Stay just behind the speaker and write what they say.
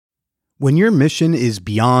When your mission is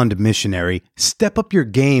beyond missionary, step up your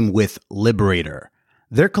game with Liberator.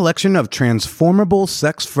 Their collection of transformable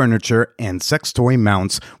sex furniture and sex toy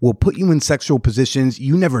mounts will put you in sexual positions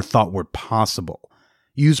you never thought were possible.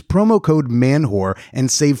 Use promo code MANWHORE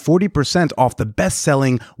and save 40% off the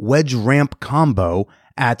best-selling Wedge Ramp combo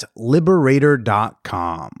at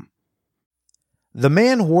Liberator.com. The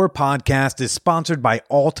Man Whore podcast is sponsored by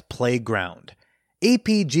Alt Playground.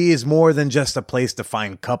 APG is more than just a place to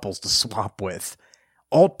find couples to swap with.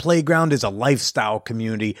 Alt Playground is a lifestyle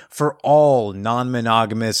community for all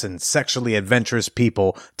non-monogamous and sexually adventurous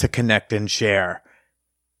people to connect and share.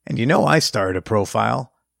 And you know I started a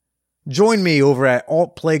profile. Join me over at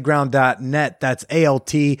altplayground.net. That's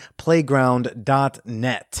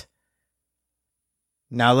altplayground.net.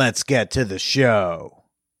 Now let's get to the show.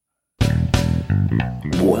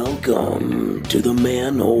 Welcome to the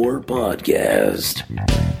Man Whore Podcast.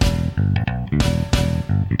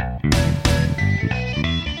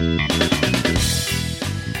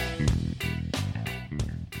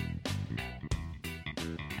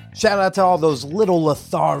 Shout out to all those little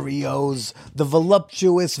Lotharios, the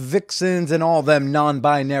voluptuous vixens, and all them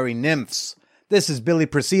non-binary nymphs. This is Billy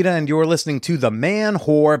Presida, and you're listening to the Man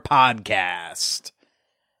Whore Podcast.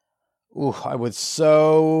 Ooh, I was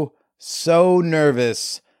so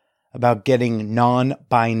nervous about getting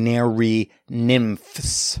non-binary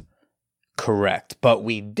nymphs correct, but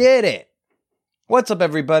we did it. What's up,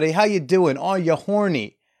 everybody? How you doing? Are you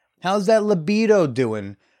horny? How's that libido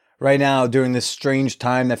doing right now during this strange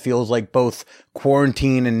time that feels like both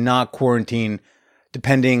quarantine and not quarantine,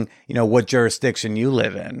 depending, what jurisdiction you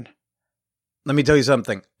live in? Let me tell you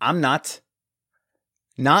something. I'm not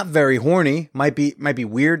very horny. Might be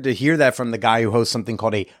weird to hear that from the guy who hosts something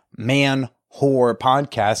called a Man Whore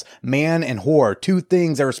Podcast. Man and whore, two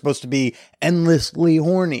things that are supposed to be endlessly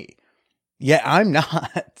horny. Yet I'm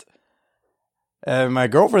not. My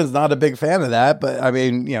girlfriend's not a big fan of that, but I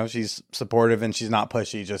mean, she's supportive and she's not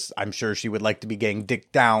pushy. Just, I'm sure she would like to be getting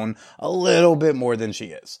dicked down a little bit more than she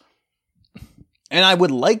is. And I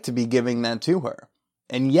would like to be giving that to her.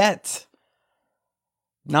 And yet,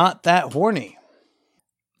 not that horny.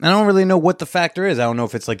 I don't really know what the factor is. I don't know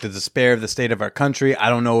if it's like the despair of the state of our country. I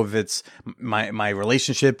don't know if it's my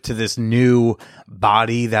relationship to this new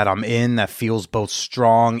body that I'm in that feels both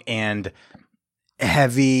strong and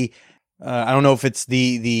heavy. I don't know if it's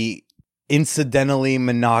the incidentally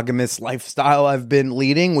monogamous lifestyle I've been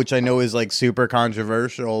leading, which I know is like super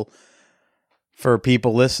controversial for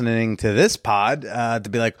people listening to this pod, to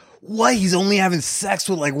be like, what? He's only having sex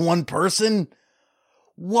with like one person?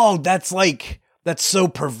 Whoa, that's so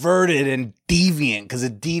perverted and deviant because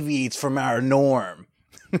it deviates from our norm.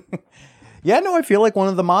 Yeah, no, I feel like one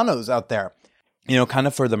of the monos out there. Kind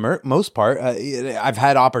of for the most part. I've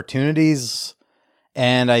had opportunities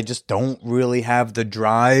and I just don't really have the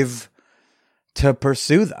drive to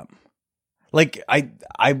pursue them. Like,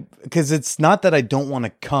 because it's not that I don't want to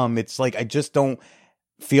come. It's like I just don't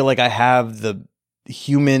feel like I have the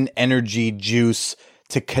human energy juice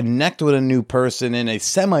to connect with a new person in a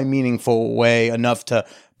semi-meaningful way enough to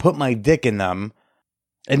put my dick in them.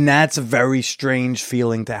 And that's a very strange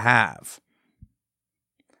feeling to have.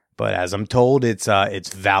 But as I'm told, it's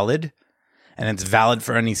valid. And it's valid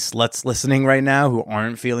for any sluts listening right now who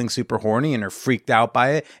aren't feeling super horny and are freaked out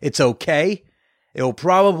by it. It's okay. It will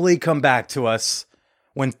probably come back to us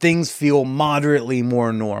when things feel moderately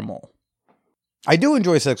more normal. I do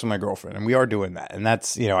enjoy sex with my girlfriend, and we are doing that. And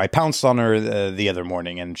that's, I pounced on her the other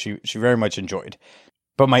morning, and she very much enjoyed.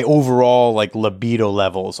 But my overall, libido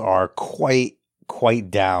levels are quite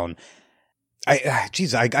down.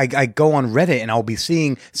 I go on Reddit, and I'll be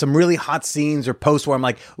seeing some really hot scenes or posts where I'm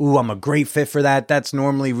like, ooh, I'm a great fit for that. That's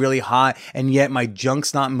normally really hot, and yet my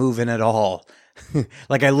junk's not moving at all.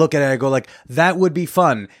 I look at it, I go that would be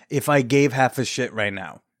fun if I gave half a shit right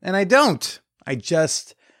now. And I don't. I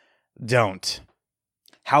just don't.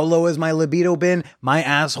 How low has my libido been? My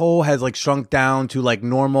asshole has shrunk down to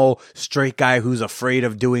normal straight guy who's afraid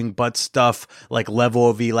of doing butt stuff, level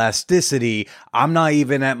of elasticity. I'm not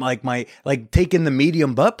even at my taking the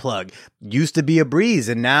medium butt plug. Used to be a breeze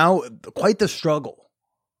and now quite the struggle.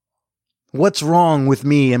 What's wrong with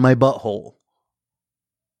me and my butthole?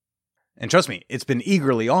 And trust me, it's been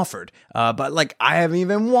eagerly offered. But I haven't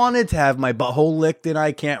even wanted to have my butthole licked and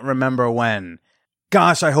I can't remember when.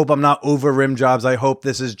 Gosh, I hope I'm not over rim jobs. I hope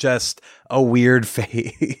this is just a weird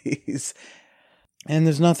phase. And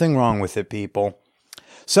there's nothing wrong with it, people.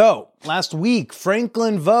 So, last week,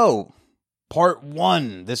 Franklin Veaux, part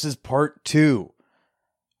 1. This is part 2.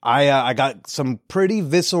 I got some pretty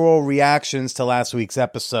visceral reactions to last week's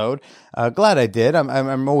episode. Glad I did.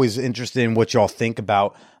 I'm always interested in what y'all think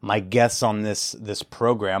about my guests on this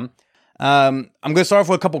program. I'm going to start off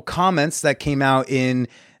with a couple comments that came out in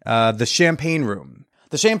the Champagne Room.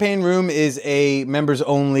 The Champagne Room is a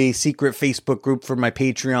members-only secret Facebook group for my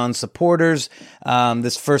Patreon supporters.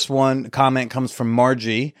 This first comment comes from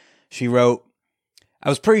Margie. She wrote, "I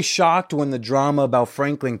was pretty shocked when the drama about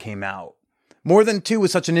Franklin came out. More Than Two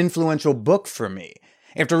was such an influential book for me.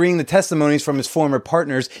 After reading the testimonies from his former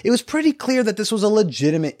partners, it was pretty clear that this was a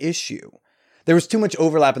legitimate issue. There was too much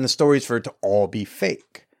overlap in the stories for it to all be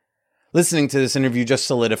fake. Listening to this interview just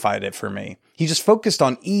solidified it for me. He just focused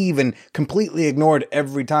on Eve and completely ignored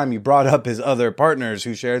every time he brought up his other partners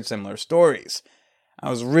who shared similar stories. I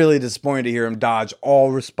was really disappointed to hear him dodge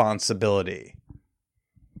all responsibility."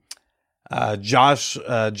 Josh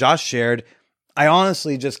shared, "I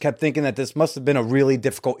honestly just kept thinking that this must have been a really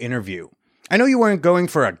difficult interview. I know you weren't going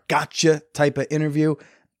for a gotcha type of interview,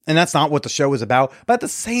 and that's not what the show was about, but at the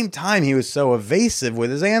same time, he was so evasive with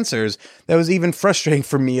his answers that was even frustrating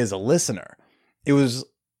for me as a listener. It was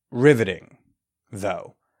riveting,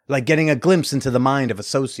 though, like getting a glimpse into the mind of a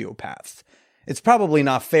sociopath. It's probably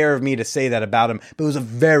not fair of me to say that about him, but it was a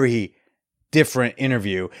very different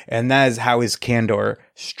interview, and that is how his candor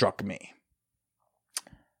struck me."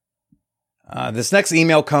 This next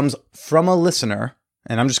email comes from a listener,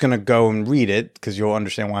 and I'm just going to go and read it because you'll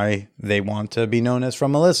understand why they want to be known as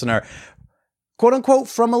from a listener. Quote unquote,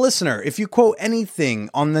 from a listener. If you quote anything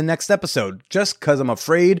on the next episode, just because I'm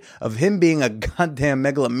afraid of him being a goddamn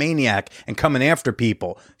megalomaniac and coming after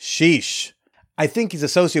people. Sheesh. I think he's a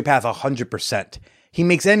sociopath 100%. He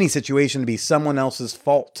makes any situation to be someone else's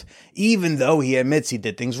fault, even though he admits he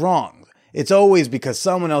did things wrong. It's always because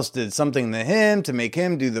someone else did something to him to make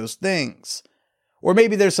him do those things. Or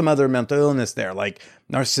maybe there's some other mental illness there, like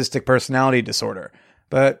narcissistic personality disorder.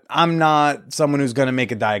 But I'm not someone who's going to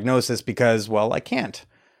make a diagnosis because, well, I can't.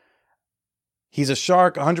 He's a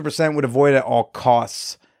shark, 100% would avoid at all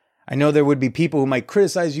costs. I know there would be people who might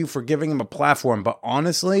criticize you for giving him a platform, but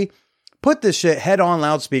honestly, put this shit head on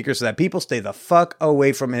loudspeaker so that people stay the fuck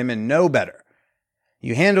away from him and know better.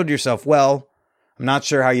 You handled yourself well. I'm not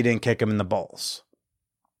sure how you didn't kick him in the balls.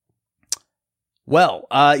 Well,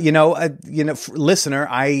 listener,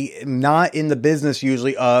 I am not in the business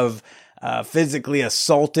usually of physically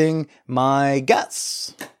assaulting my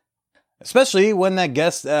guests, especially when that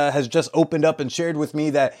guest has just opened up and shared with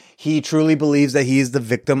me that he truly believes that he is the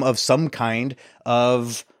victim of some kind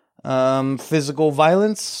of physical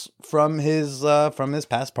violence from his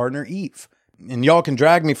past partner, Eve. And y'all can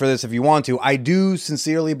drag me for this if you want to. I do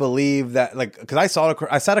sincerely believe that, because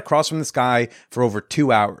I sat across from this guy for over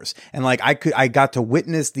 2 hours, and I got to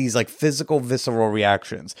witness these physical, visceral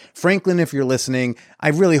reactions. Franklin, if you're listening, I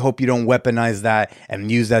really hope you don't weaponize that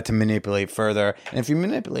and use that to manipulate further. And if you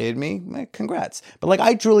manipulated me, congrats. But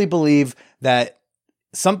I truly believe that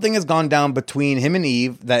something has gone down between him and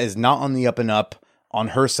Eve that is not on the up and up on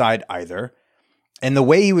her side either. And the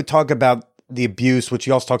way he would talk about the abuse, which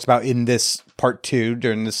he also talks about in this part 2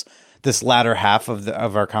 during this latter half of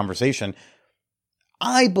our conversation,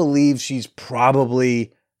 I believe she's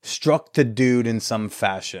probably struck the dude in some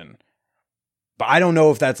fashion. But I don't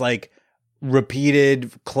know if that's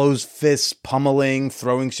repeated closed fist pummeling,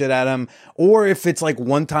 throwing shit at him, or if it's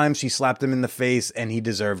one time she slapped him in the face and he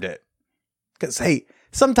deserved it. Because, hey,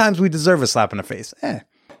 sometimes we deserve a slap in the face.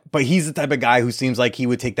 But he's the type of guy who seems like he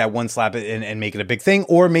would take that one slap and make it a big thing.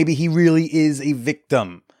 Or maybe he really is a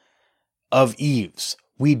victim of Eve's.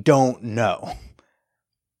 We don't know. And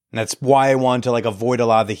that's why I wanted to avoid a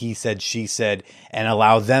lot of the he said, she said, and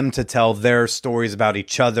allow them to tell their stories about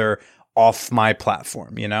each other off my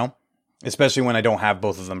platform, especially when I don't have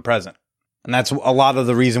both of them present. And that's a lot of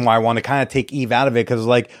the reason why I want to kind of take Eve out of it. Because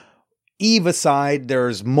Eve aside,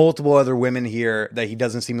 there's multiple other women here that he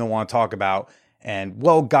doesn't seem to want to talk about. And,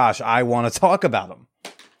 well, gosh, I want to talk about them.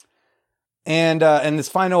 And this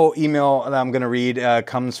final email that I'm going to read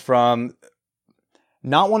comes from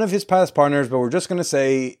not one of his past partners, but we're just going to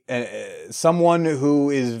say someone who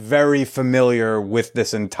is very familiar with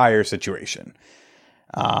this entire situation.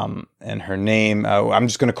 And her name, I'm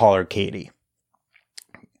just going to call her Katie.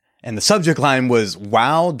 And the subject line was,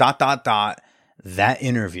 wow, ... that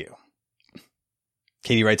interview.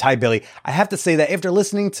 Katie writes, "Hi, Billy. I have to say that after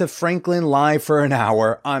listening to Franklin live for an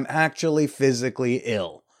hour, I'm actually physically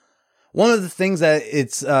ill. One of the things that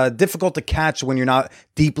it's difficult to catch when you're not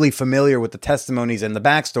deeply familiar with the testimonies and the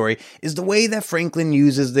backstory is the way that Franklin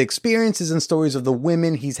uses the experiences and stories of the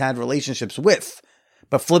women he's had relationships with,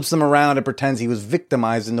 but flips them around and pretends he was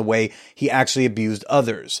victimized in the way he actually abused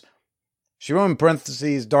others. She wrote in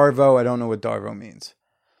parentheses, Darvo. I don't know what Darvo means.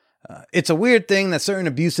 It's a weird thing that certain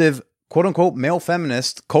abusive, quote-unquote, male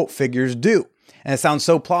feminist cult figures do. And it sounds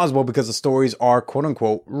so plausible because the stories are,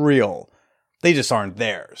 quote-unquote, real. They just aren't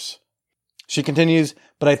theirs. She continues,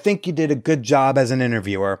 but I think you did a good job as an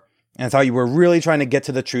interviewer, and I thought you were really trying to get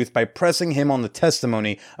to the truth by pressing him on the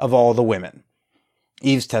testimony of all the women.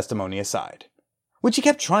 Eve's testimony aside, which he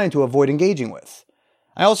kept trying to avoid engaging with.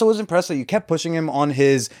 I also was impressed that you kept pushing him on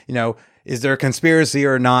his, is there a conspiracy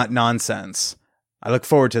or not nonsense. I look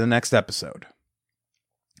forward to the next episode.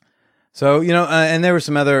 So, and there were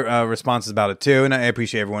some other responses about it too. And I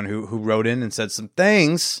appreciate everyone who wrote in and said some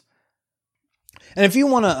things. And if you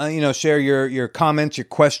want to, share your comments, your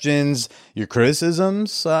questions, your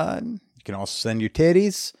criticisms, you can also send your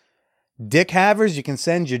titties. Dick havers, you can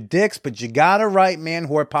send your dicks, but you got to write Man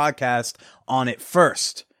Whore Podcast on it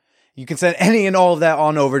first. You can send any and all of that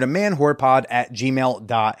on over to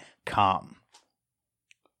manwhorepod@gmail.com.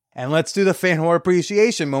 And let's do the fan whore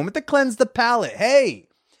appreciation moment to cleanse the palate. Hey,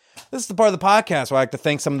 this is the part of the podcast where I like to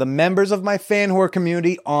thank some of the members of my fan whore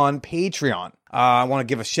community on Patreon. I want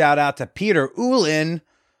to give a shout out to Peter Ulin.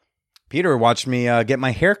 Peter watched me get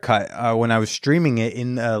my hair cut when I was streaming it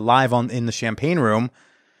live in the Champagne Room.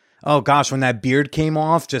 Oh gosh, when that beard came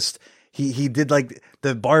off, he did like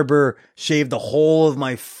the barber shaved the whole of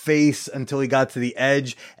my face until he got to the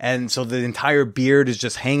edge. And so the entire beard is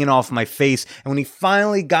just hanging off my face. And when he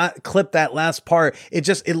finally clipped that last part,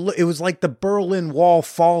 it was like the Berlin Wall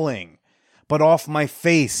falling, but off my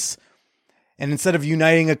face. And instead of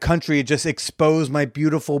uniting a country, it just exposed my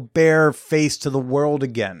beautiful bare face to the world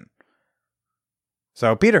again.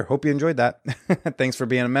 So, Peter, hope you enjoyed that. Thanks for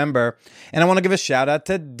being a member. And I want to give a shout out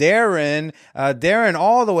to Darren. Darren,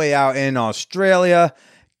 all the way out in Australia.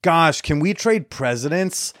 Gosh, can we trade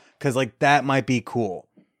presidents? Because, that might be cool.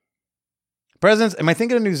 Presidents, am I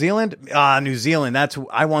thinking of New Zealand? New Zealand.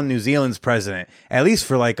 I want New Zealand's president. At least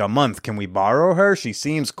for a month. Can we borrow her? She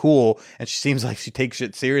seems cool, and she seems like she takes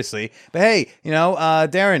shit seriously. But hey,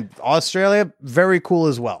 Darren, Australia, very cool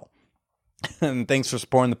as well. And thanks for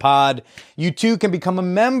supporting the pod. You too can become a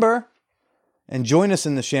member and join us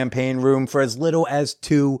in the Champagne Room for as little as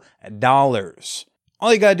 $2.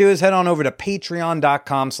 All you got to do is head on over to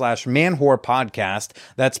patreon.com/manwhorepodcast.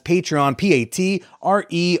 That's Patreon,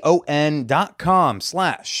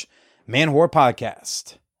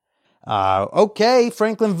 patreon.com/manwhorepodcast. Okay,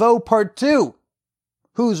 Franklin Veaux Part 2.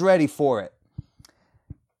 Who's ready for it?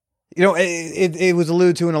 It was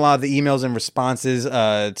alluded to in a lot of the emails and responses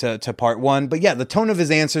to part 1. But yeah, the tone of his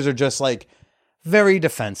answers are just very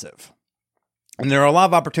defensive. And there are a lot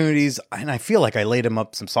of opportunities, and I feel like I laid him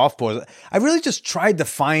up some softballs. I really just tried to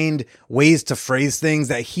find ways to phrase things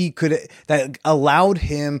that allowed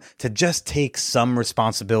him to just take some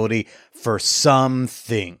responsibility for some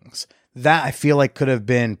things. That I feel like could have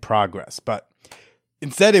been progress. But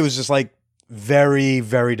instead, it was just very,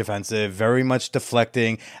 very defensive, very much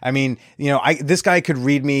deflecting. I mean, this guy could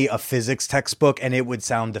read me a physics textbook and it would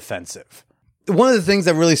sound defensive. One of the things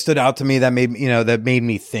that really stood out to me that made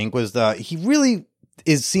me think was he really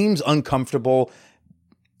seems uncomfortable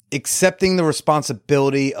accepting the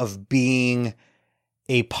responsibility of being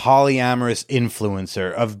a polyamorous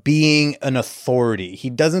influencer, of being an authority. He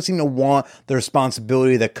doesn't seem to want the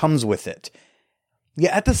responsibility that comes with it.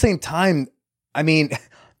 Yeah, at the same time, I mean,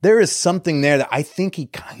 there is something there that I think he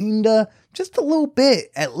kinda, just a little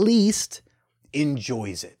bit at least,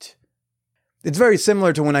 enjoys it. It's very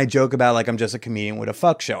similar to when I joke about I'm just a comedian with a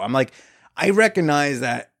fuck show. I'm I recognize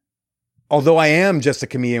that although I am just a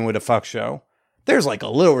comedian with a fuck show, there's a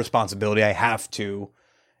little responsibility I have to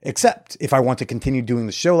accept if I want to continue doing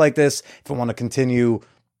the show like this, if I want to continue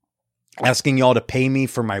asking y'all to pay me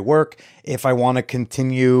for my work, if I want to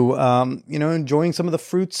continue, enjoying some of the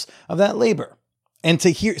fruits of that labor. And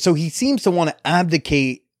so he seems to want to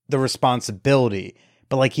abdicate the responsibility,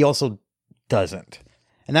 but he also doesn't.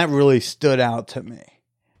 And that really stood out to me.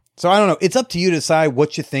 So I don't know. It's up to you to decide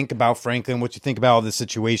what you think about Franklin, what you think about all this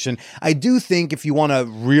situation. I do think if you want to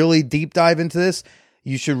really deep dive into this,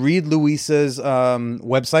 you should read Luisa's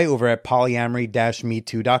website over at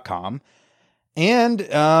polyamory-metoo.com. And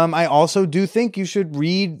I also do think you should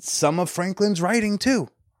read some of Franklin's writing too.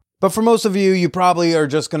 But for most of you, you probably are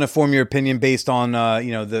just going to form your opinion based on,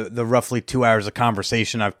 the roughly 2 hours of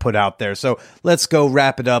conversation I've put out there. So let's go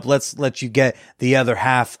wrap it up. Let's let you get the other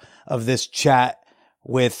half of this chat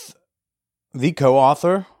with the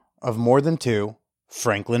co-author of More Than Two,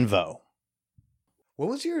 Franklin Veaux. What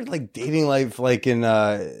was your dating life in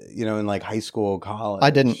high school,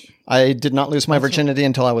 college? I did not lose my virginity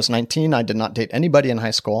until I was 19. I did not date anybody in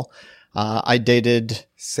high school. I dated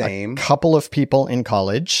Same. a couple of people in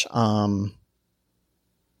college. I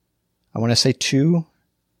want to say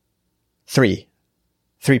three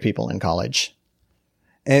people in college.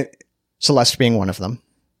 And Celeste being one of them.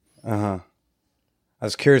 I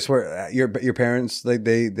was curious where your parents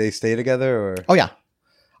they stay together or Oh yeah.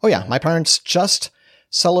 My parents just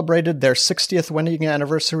celebrated their 60th wedding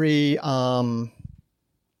anniversary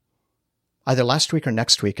either last week or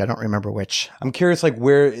next week. I don't remember which. I'm curious like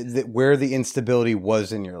where the instability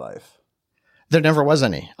was in your life. There never was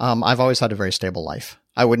any. I've always had a very stable life.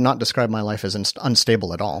 I would not describe my life as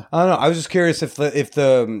unstable at all. I don't know. I was just curious if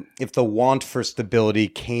the want for stability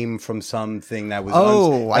came from something that was.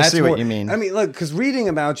 I see what you mean. I mean, look, because reading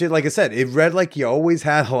about you, like I said, it read like you always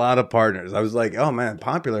had a lot of partners. I was like, oh man,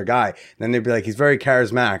 popular guy. And then they'd be like, he's very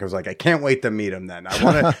charismatic. I was like, I can't wait to meet him. Then I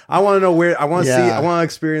want to know where I want to see. I want to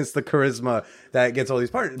experience the charisma that gets all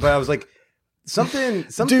these partners. But I was like. Something.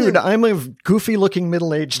 Dude, I'm a goofy-looking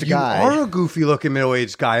middle-aged guy. You are a goofy-looking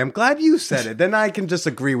middle-aged guy. I'm glad you said it. Then I can just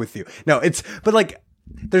agree with you. No, but like,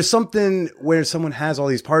 there's something where someone has all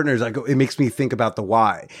these partners. It makes me think about the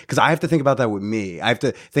why. Because I have to think about that with me. I have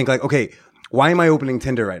to think like, okay, why am I opening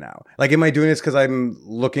Tinder right now? Like, am I doing this because I'm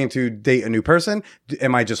looking to date a new person?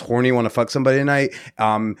 Am I just horny, want to fuck somebody tonight?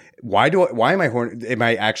 Why am I horny? Am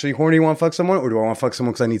I actually horny, want to fuck someone? Or do I want to fuck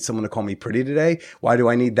someone because I need someone to call me pretty today? Why do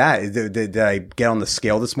I need that? Did I get on the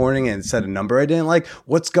scale this morning and set a number I didn't like?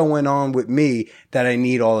 What's going on with me that I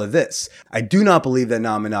need all of this? I do not believe that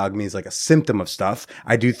non-monogamy is like a symptom of stuff.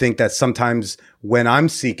 I do think that sometimes when I'm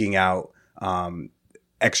seeking out,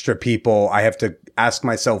 extra people, I have to ask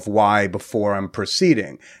myself why before I'm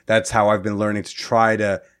proceeding. That's how I've been learning to try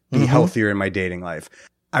to be healthier in my dating life.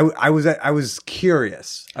 I was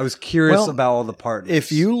curious. I was curious about all the partners.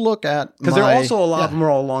 If you look at because there are also a lot of them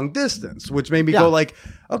are all long distance, which made me go like,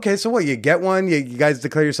 okay, so what? You get one, you guys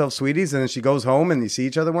declare yourself sweeties, and then she goes home and you see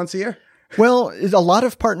each other once a year? Well, a lot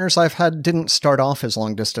of partners I've had didn't start off as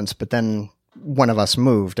long distance, but then one of us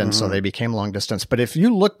moved, and so they became long distance. But if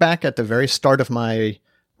you look back at the very start of my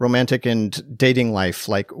romantic and dating life,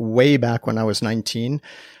 like way back when I was 19,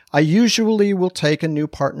 I usually will take a new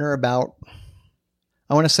partner about,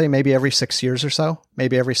 I want to say maybe every 6 years or so,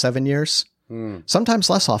 maybe every 7 years, sometimes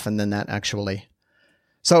less often than that, actually.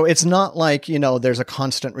 So it's not like, there's a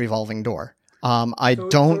constant revolving door. I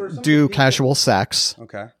don't do casual sex.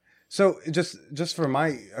 Okay. So just for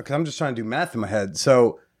because I'm just trying to do math in my head.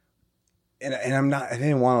 So, and I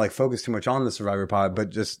didn't want to like focus too much on the Survivor Pod, but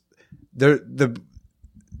just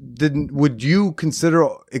would you consider,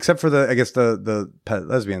 except for the pet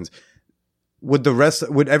lesbians, would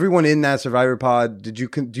everyone in that Survivor Pod, do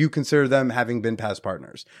you consider them having been past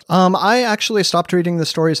partners? I actually stopped reading the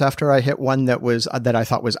stories after I hit one that I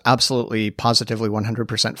thought was absolutely positively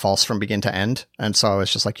 100% false from begin to end. And so I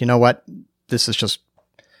was just like, you know what? This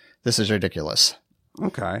is ridiculous.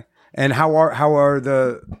 Okay. And how are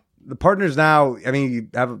the partners now? I mean, you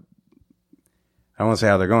have I don't want to say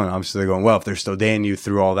how they're going. Obviously, they're going well if they're still dating you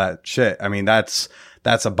through all that shit. I mean, that's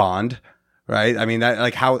a bond, right? I mean, that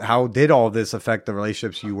like how did all this affect the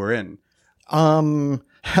relationships you were in?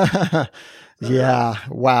 Yeah,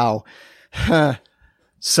 wow.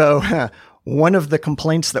 So one of the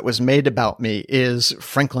complaints that was made about me is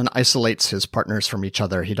Franklin isolates his partners from each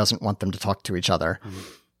other. He doesn't want them to talk to each other.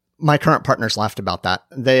 My current partners laughed about that.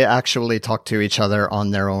 They actually talk to each other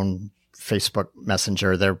on their own Facebook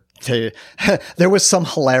Messenger. There was some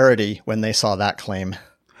hilarity when they saw that claim.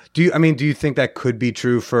 Do you think that could be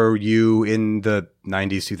true for you in the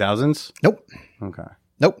 90s, 2000s? Nope. Okay.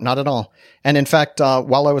 Nope, not at all. And in fact,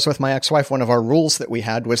 while I was with my ex-wife, one of our rules that we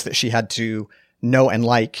had was that she had to know and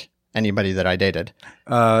like anybody that I dated.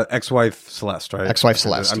 Ex-wife Celeste, right? Ex-wife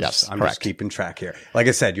Celeste, I'm yes, just correct. keeping track here. Like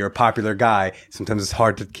I said, you're a popular guy. Sometimes it's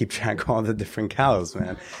hard to keep track of all the different cows,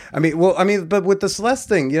 man. But with the Celeste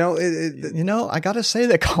thing, I gotta say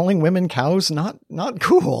that calling women cows, not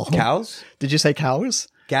cool. Cows? Did you say cows?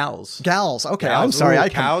 Gals. Okay, Gals. I'm sorry. Ooh, I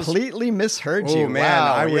cows? completely misheard you. Oh man,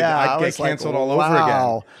 wow. I'd get canceled all over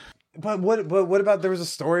again. But what about, there was a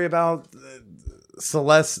story about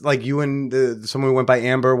Celeste, like you and someone who went by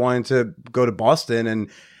Amber wanting to go to Boston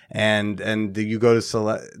and you go to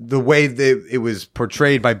Celeste. The way it was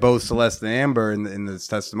portrayed by both Celeste and Amber in the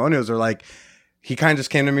testimonials are like, he kind of just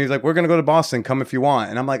came to me, like, we're going to go to Boston, come if you want.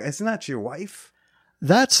 And I'm like, isn't that your wife?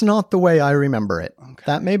 That's not the way I remember it. Okay.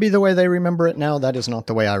 That may be the way they remember it now. That is not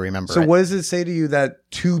the way I remember it. So what does it say to you that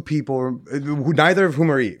two people, neither of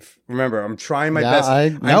whom are Eve? Remember, I'm trying my best. I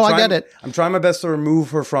get it. I'm trying my best to remove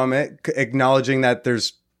her from it, acknowledging that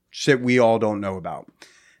there's shit we all don't know about.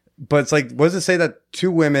 But it's like, what does it say that two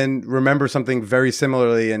women remember something very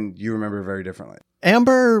similarly and you remember very differently?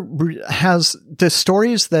 Amber has the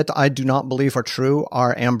stories that I do not believe are true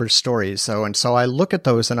are Amber's stories. So I look at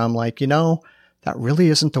those and I'm like, that really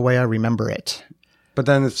isn't the way I remember it. But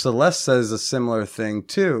then if Celeste says a similar thing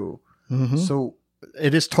too, so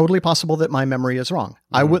it is totally possible that my memory is wrong.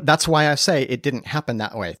 That's why I say it didn't happen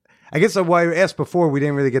that way. I guess why I asked before, we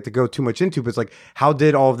didn't really get to go too much into, but it's like, how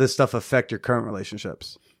did all of this stuff affect your current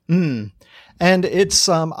relationships? And it's,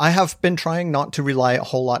 I have been trying not to rely a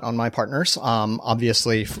whole lot on my partners.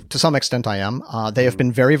 Obviously, to some extent I am. They have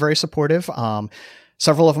been very, very supportive.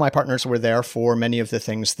 Several of my partners were there for many of the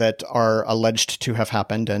things that are alleged to have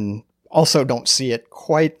happened and also don't see it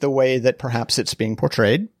quite the way that perhaps it's being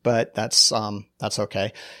portrayed, but that's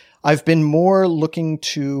okay. I've been more looking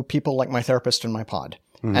to people like my therapist and my pod.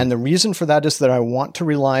 And the reason for that is that I want to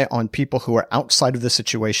rely on people who are outside of the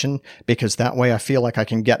situation, because that way I feel like I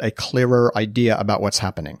can get a clearer idea about what's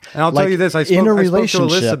happening. And I'll tell you this, I spoke to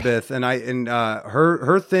Elizabeth, and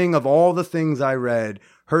her thing of all the things I read,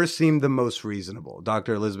 hers seemed the most reasonable.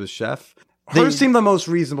 Dr. Elizabeth Sheff. Hers seemed the most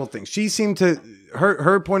reasonable thing. She seemed to,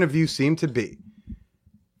 her point of view seemed to be,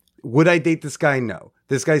 would I date this guy? No.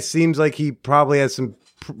 This guy seems like he probably has some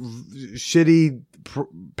shitty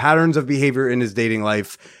patterns of behavior in his dating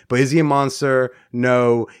life, but is he a monster?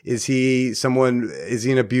 No. Is he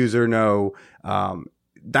an abuser? No.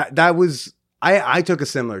 That was, I took a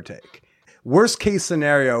similar take. Worst case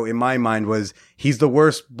scenario in my mind was he's the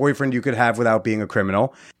worst boyfriend you could have without being a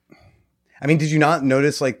criminal. I mean, did you not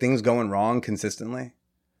notice like things going wrong consistently?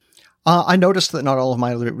 I noticed that not all of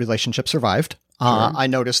my relationships survived. Sure. I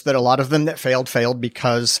noticed that a lot of them that failed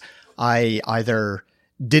because I either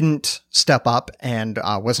didn't step up and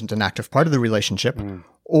wasn't an active part of the relationship,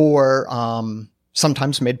 or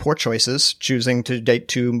sometimes made poor choices, choosing to date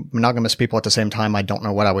two monogamous people at the same time. I don't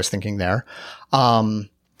know what I was thinking there.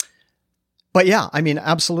 But yeah, I mean,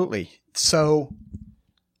 absolutely. So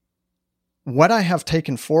what I have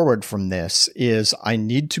taken forward from this is I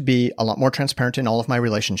need to be a lot more transparent in all of my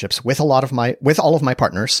relationships with all of my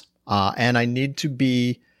partners. And I need to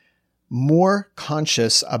be more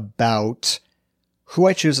conscious about who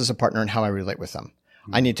I choose as a partner and how I relate with them.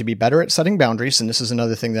 I need to be better at setting boundaries. And this is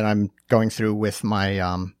another thing that I'm going through with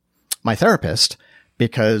my, my therapist,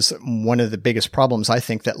 because one of the biggest problems I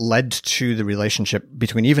think that led to the relationship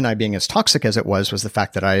between Eve and I being as toxic as it was the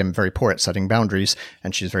fact that I am very poor at setting boundaries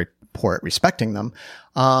and she's very poor at respecting them.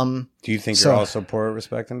 Do you think you're also poor at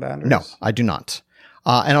respecting boundaries? No, I do not.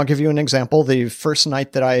 And I'll give you an example. The first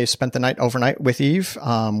night that I spent the night overnight with Eve,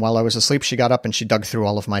 while I was asleep, she got up and she dug through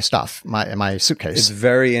all of my stuff, my suitcase. It's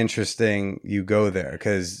very interesting you go there,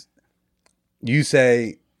 because you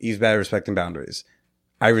say Eve's bad at respecting boundaries.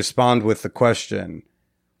 I respond with the question,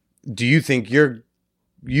 do you think you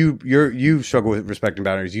struggle with respecting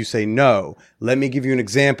boundaries? You say no. Let me give you an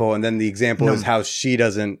example. And then the example is how she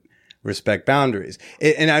doesn't respect boundaries.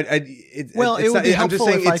 It would be helpful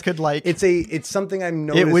if I could it's something I'm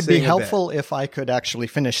noticing. It would be helpful if I could actually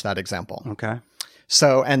finish that example. Okay.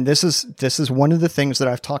 So, and this is one of the things that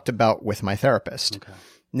I've talked about with my therapist. Okay.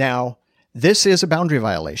 Now, this is a boundary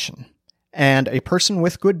violation, and a person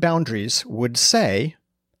with good boundaries would say,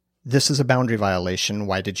 this is a boundary violation.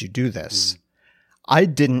 Why did you do this? I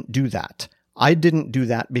didn't do that. I didn't do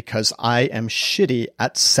that because I am shitty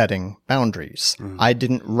at setting boundaries. I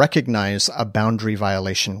didn't recognize a boundary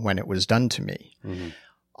violation when it was done to me.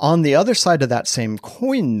 On the other side of that same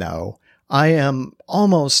coin, though, I am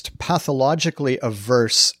almost pathologically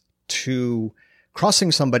averse to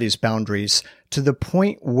crossing somebody's boundaries to the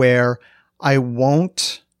point where I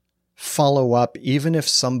won't follow up even if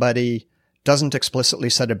somebody doesn't explicitly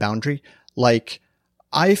set a boundary. Like,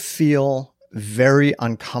 I feel very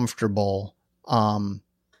uncomfortable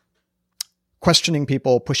questioning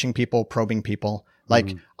people, pushing people, probing people.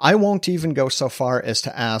 Like, I won't even go so far as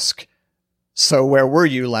to ask, so where were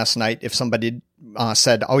you last night? If somebody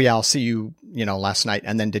said, oh yeah, I'll see you, last night,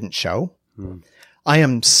 and then didn't show. I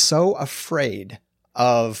am so afraid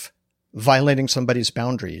of violating somebody's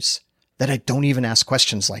boundaries that I don't even ask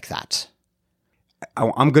questions like that.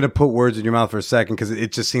 I'm going to put words in your mouth for a second, because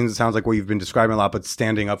it sounds like what you've been describing a lot, but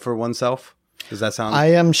standing up for oneself. Does that sound?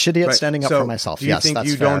 I am shitty at standing up for myself. Do you think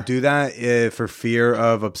you don't do that for fear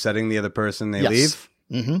of upsetting the other person they leave?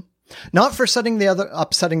 Mm-hmm. Not for upsetting the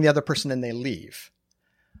other person and they leave,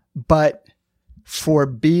 but for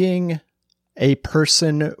being a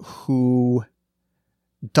person who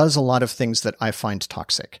does a lot of things that I find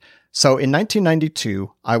toxic. So in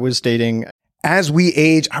 1992, I was dating. As we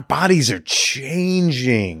age, our bodies are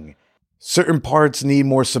changing. Certain parts need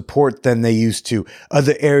more support than they used to.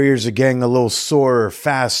 Other areas are getting a little sorer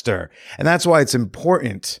faster. And that's why it's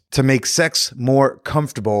important to make sex more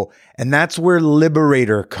comfortable. And that's where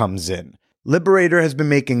Liberator comes in. Liberator has been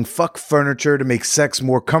making fuck furniture to make sex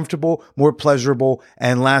more comfortable, more pleasurable,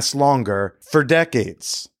 and last longer for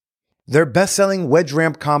decades. Their best-selling wedge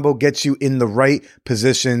ramp combo gets you in the right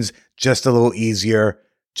positions just a little easier,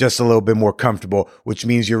 just a little bit more comfortable, which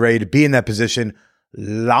means you're ready to be in that position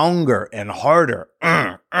longer and harder.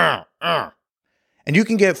 And you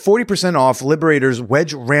can get 40% off Liberator's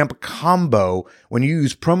wedge ramp combo when you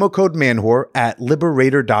use promo code MANWHORE at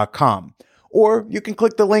Liberator.com. Or you can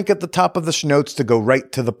click the link at the top of the show notes to go right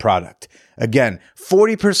to the product. Again,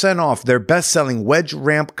 40% off their best-selling wedge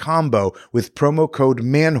ramp combo with promo code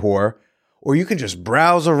MANWHORE. Or you can just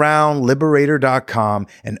browse around Liberator.com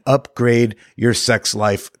and upgrade your sex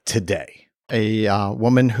life today. A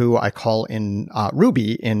woman who I call in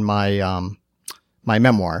Ruby in my my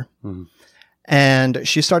memoir. Mm-hmm. And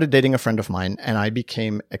she started dating a friend of mine, and I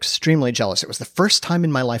became extremely jealous. It was the first time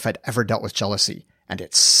in my life I'd ever dealt with jealousy, and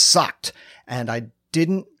it sucked. And I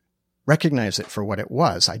didn't recognize it for what it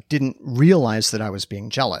was. I didn't realize that I was being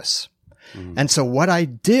jealous. Mm-hmm. And so what I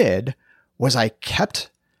did was I kept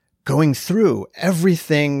going through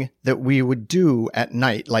everything that we would do at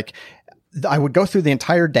night. Like I would go through the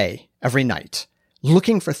entire day, every night,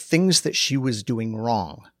 looking for things that she was doing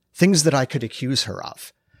wrong, things that I could accuse her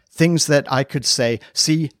of, things that I could say,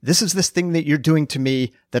 see, this is this thing that you're doing to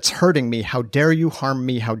me that's hurting me. How dare you harm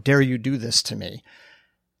me? How dare you do this to me?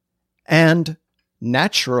 And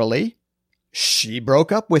naturally, she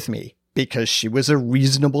broke up with me because she was a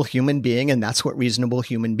reasonable human being, and that's what reasonable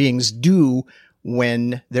human beings do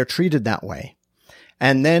when they're treated that way.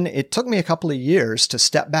 And then it took me a couple of years to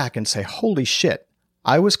step back and say, holy shit,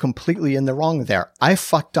 I was completely in the wrong there. I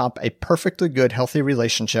fucked up a perfectly good, healthy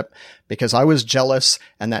relationship because I was jealous,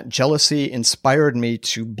 and that jealousy inspired me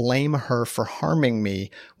to blame her for harming me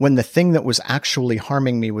when the thing that was actually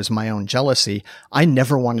harming me was my own jealousy. I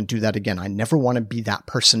never want to do that again. I never want to be that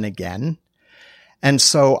person again. And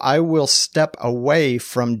so I will step away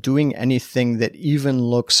from doing anything that even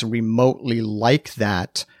looks remotely like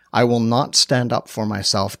that. I will not stand up for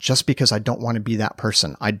myself just because I don't want to be that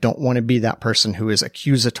person. I don't want to be that person who is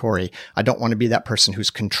accusatory. I don't want to be that person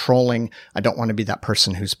who's controlling. I don't want to be that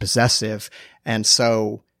person who's possessive. And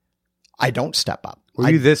so I don't step up.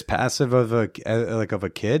 Were you this passive of a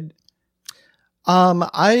kid?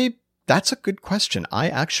 That's a good question. I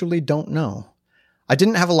actually don't know. I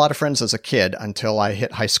didn't have a lot of friends as a kid until I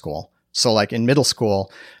hit high school. So like in middle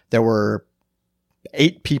school, there were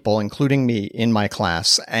 8 people, including me, in my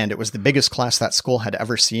class, and it was the biggest class that school had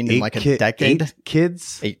ever seen in like a decade. 8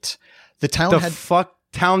 kids? 8. The town had... fuck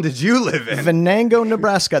town did you live in? Venango,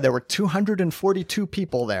 Nebraska. There were 242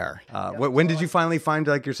 people there. When did you finally find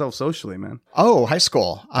like yourself socially, man? Oh, high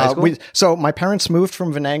school. So my parents moved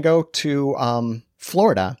from Venango to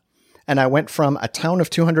Florida, and I went from a town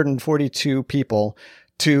of 242 people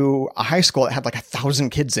to a high school that had like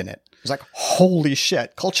 1,000 kids in it. It was like, holy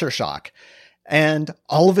shit, culture shock. And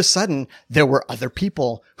all of a sudden, there were other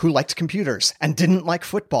people who liked computers and didn't like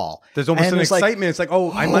football. There's almost an excitement. Like, it's like,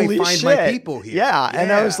 oh, I might find shit. My people here. Yeah.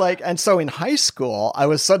 And I was like, and so in high school, I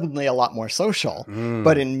was suddenly a lot more social.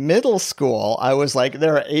 But in middle school, I was like,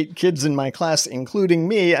 there are 8 kids in my class, including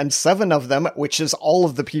me, and 7 of them, which is all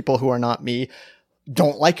of the people who are not me,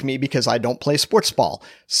 don't like me because I don't play sports ball.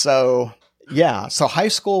 So yeah. So high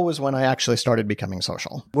school was when I actually started becoming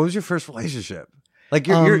social. What was your first relationship? Like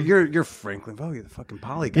you're Franklin Veaux, you're the fucking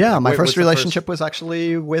polygon. Yeah, my first relationship was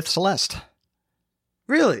actually with Celeste.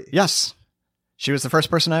 Really? Yes. She was the first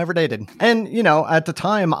person I ever dated. And, you know, at the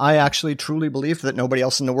time, I actually truly believed that nobody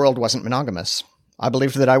else in the world wasn't monogamous. I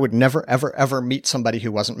believed that I would never, ever, ever meet somebody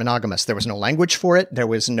who wasn't monogamous. There was no language for it. There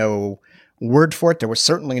was no word for it. There was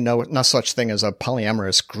certainly no such thing as a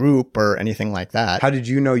polyamorous group or anything like that. How did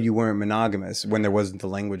you know you weren't monogamous when there wasn't the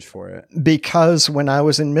language for it? Because when I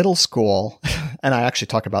was in middle school, and I actually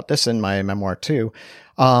talk about this in my memoir too.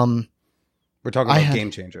 We're talking about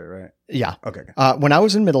Game Changer, right? Yeah. Okay. When I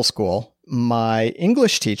was in middle school, my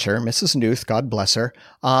English teacher, Mrs. Newth, God bless her,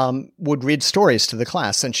 would read stories to the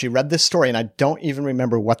class. And she read this story, and I don't even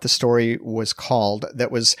remember what the story was called,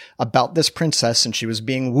 that was about this princess, and she was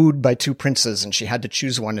being wooed by 2 princes, and she had to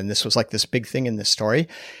choose one. And this was like this big thing in this story.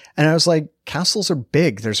 And I was like, castles are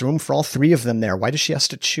big. There's room for all 3 of them there. Why does she have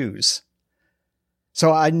to choose?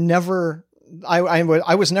 So I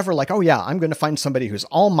was never like, oh yeah, I'm going to find somebody who's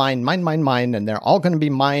all mine, and they're all going to be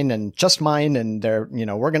mine and just mine. And they're, you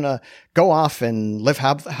know, we're going to go off and live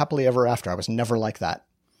happily ever after. I was never like that.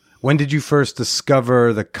 When did you first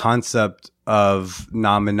discover the concept of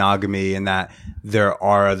non-monogamy and that there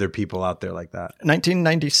are other people out there like that?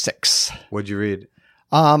 1996. What'd you read?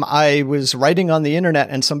 I was writing on the internet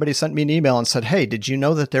and somebody sent me an email and said, hey, did you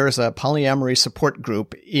know that there is a polyamory support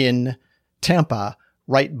group in Tampa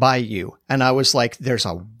right by you? And I was like, there's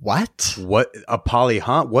a what? What? A poly,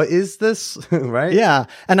 huh? What is this? Right? Yeah.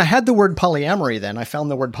 And I had the word polyamory then. I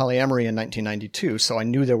found the word polyamory in 1992. So I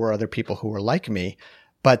knew there were other people who were like me.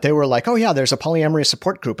 But they were like, oh, yeah, there's a polyamory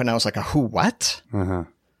support group. And I was like, who, what? Uh-huh.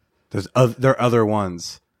 There are other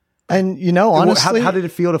ones. And, you know, honestly. How did it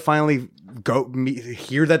feel to finally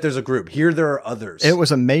hear that there's a group? Here there are others. It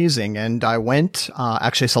was amazing. And I went.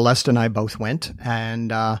 Actually, Celeste and I both went.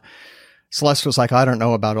 And Celeste was like, I don't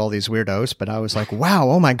know about all these weirdos. But I was like, wow,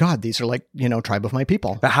 oh, my God, these are like, you know, tribe of my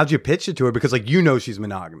people. But how'd you pitch it to her? Because, like, you know she's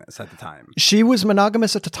monogamous at the time. She was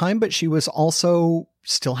monogamous at the time, but she was also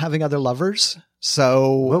still having other lovers.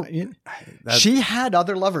 So she had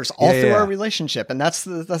other lovers all through our relationship. And that's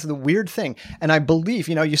the weird thing. And I believe,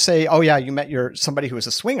 you know, you say, oh, yeah, you met somebody who was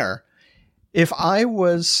a swinger. If I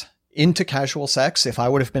was into casual sex, if I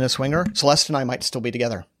would have been a swinger, Celeste and I might still be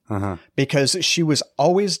together. Uh-huh. Because she was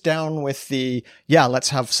always down with let's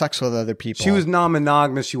have sex with other people. She was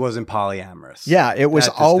non-monogamous. She wasn't polyamorous. Yeah, it was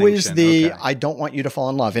always I don't want you to fall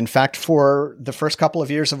in love. In fact, for the first couple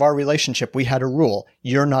of years of our relationship, we had a rule.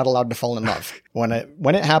 You're not allowed to fall in love. When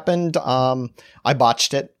it happened, I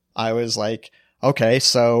botched it. I was like, okay,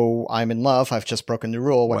 so I'm in love. I've just broken the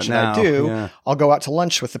rule. What should I do? Yeah. I'll go out to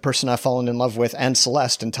lunch with the person I've fallen in love with and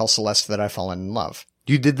Celeste and tell Celeste that I've fallen in love.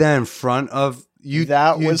 You did that in front of... Was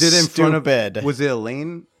it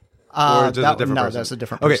Elaine? Or just a different person? No, that's a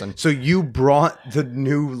different person. Okay, so you brought the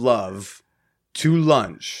new love to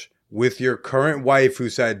lunch with your current wife who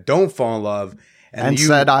said, don't fall in love. And you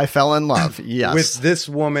said, I fell in love. Yes. With this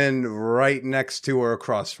woman right next to or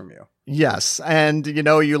across from you. Yes. And, you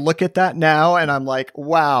know, you look at that now and I'm like,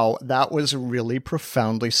 wow, that was really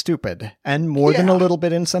profoundly stupid and more than a little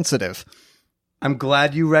bit insensitive. I'm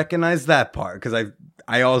glad you recognize that part because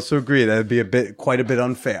I also agree that it'd be quite a bit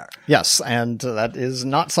unfair. Yes, and that is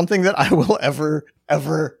not something that I will ever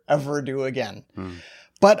do again.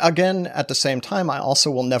 But again, at the same time, I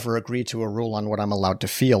also will never agree to a rule on what I'm allowed to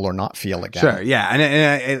feel or not feel again. Sure, yeah.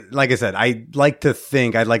 And like I said, I'd like to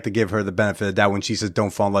give her the benefit of the doubt when she says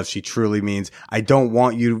don't fall in love. She truly means, I don't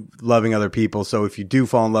want you loving other people. So if you do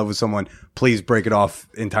fall in love with someone, please break it off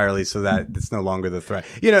entirely so that it's no longer the threat.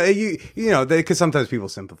 You know, because sometimes people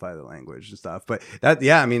simplify the language and stuff. But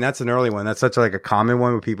that's an early one. That's such like a common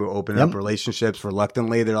one when people open up relationships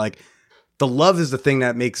reluctantly. They're like, the love is the thing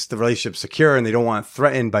that makes the relationship secure, and they don't want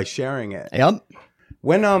threatened by sharing it. Yep.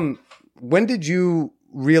 When did you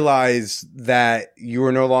realize that you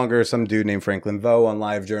were no longer some dude named Franklin Veaux on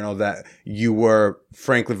LiveJournal, that you were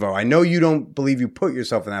Franklin Veaux? I know you don't believe you put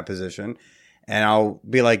yourself in that position, and I'll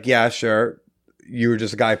be like, yeah, sure, you were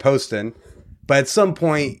just a guy posting. But at some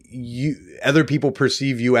point, other people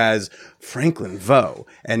perceive you as Franklin Veaux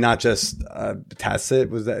and not just Tacit.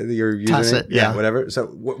 Was that your username? Tacit, yeah, whatever. So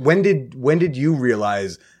when did you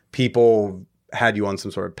realize people had you on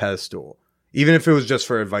some sort of pedestal, even if it was just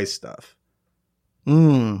for advice stuff?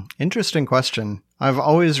 Interesting question. I've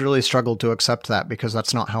always really struggled to accept that because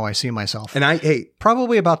that's not how I see myself. And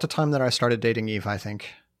probably about the time that I started dating Eve, I think,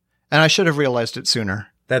 and I should have realized it sooner.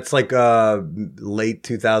 That's like late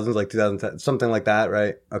 2000s, like 2010, something like that,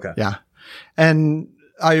 right? Okay. Yeah. And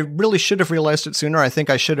I really should have realized it sooner. I think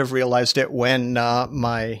I should have realized it when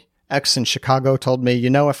my ex in Chicago told me, you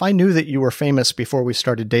know, if I knew that you were famous before we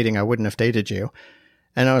started dating, I wouldn't have dated you.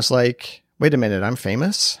 And I was like, wait a minute, I'm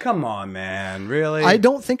famous? Come on, man. Really? I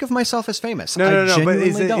don't think of myself as famous. No. But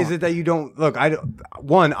is it that you don't look? I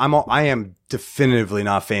am definitively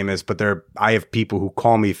not famous, but I have people who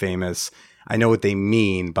call me famous. I know what they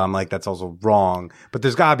mean, but I'm like, that's also wrong. But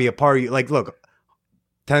there's got to be a part of you, like, look,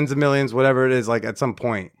 tens of millions, whatever it is, like at some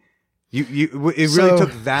point, it really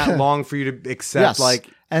took that long for you to accept, yes. like.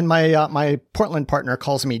 And my Portland partner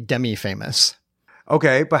calls me demi-famous.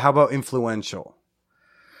 Okay, but how about influential?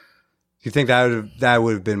 Do you think that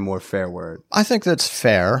would have been more fair word? I think that's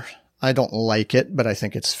fair. I don't like it, but I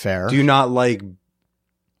think it's fair. Do you not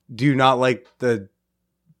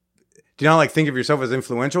think of yourself as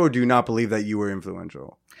influential, or do you not believe that you were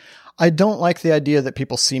influential? I don't like the idea that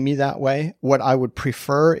people see me that way. What I would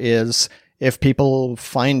prefer is if people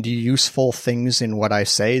find useful things in what I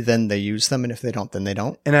say, then they use them. And if they don't, then they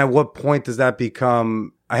don't. And at what point does that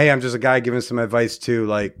become, hey, I'm just a guy giving some advice to,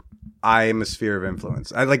 like, I am a sphere of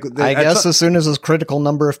influence? I guess as soon as a critical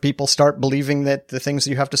number of people start believing that the things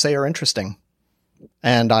you have to say are interesting.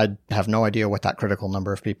 And I have no idea what that critical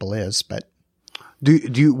number of people is, but...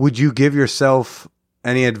 Would you give yourself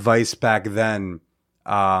any advice back then?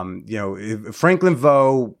 If Franklin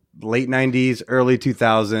Veaux, late 90s, early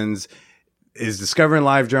 2000s, is discovering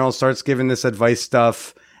LiveJournal, starts giving this advice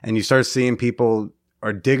stuff, and you start seeing people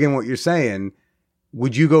are digging what you're saying.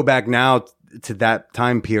 Would you go back now to that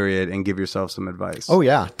time period and give yourself some advice? Oh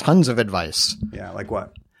yeah, tons of advice. Yeah, like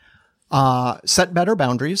what? Set better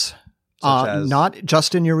boundaries. Not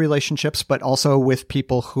just in your relationships, but also with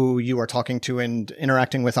people who you are talking to and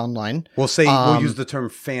interacting with online. We'll use the term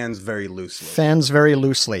fans very loosely. Fans very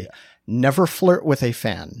loosely. Yeah. Never flirt with a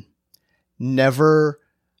fan. Never,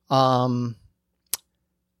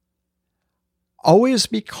 always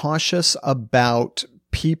be cautious about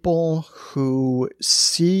people who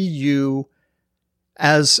see you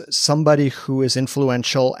as somebody who is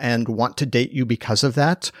influential and want to date you because of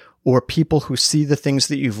that, or people who see the things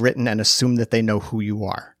that you've written and assume that they know who you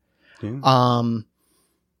are. Yeah.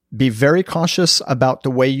 Be very cautious about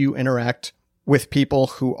the way you interact with people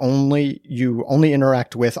who you only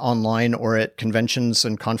interact with online or at conventions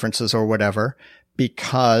and conferences or whatever,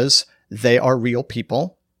 because they are real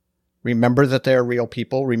people. Remember that they are real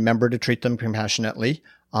people. Remember to treat them compassionately.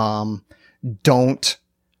 Don't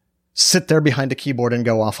sit there behind a keyboard and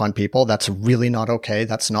go off on people. That's really not okay.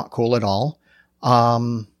 That's not cool at all.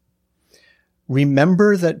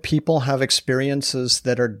 Remember that people have experiences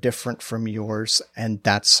that are different from yours, and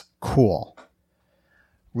that's cool.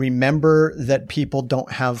 Remember that people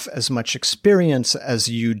don't have as much experience as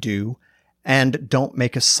you do, and don't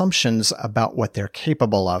make assumptions about what they're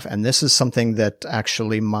capable of. And this is something that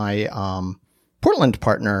actually my Portland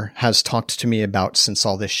partner has talked to me about since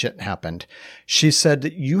all this shit happened. She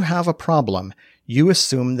said, you have a problem. You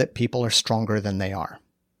assume that people are stronger than they are.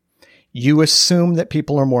 You assume that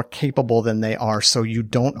people are more capable than they are, so you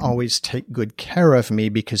don't always take good care of me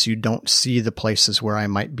because you don't see the places where I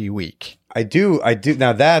might be weak. I do.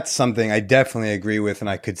 Now that's something I definitely agree with, and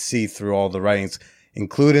I could see through all the writings,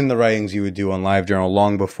 including the writings you would do on LiveJournal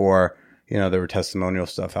long before, there were testimonial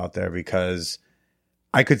stuff out there, because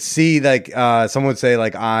I could see someone would say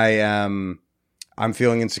I'm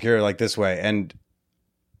feeling insecure like this way. And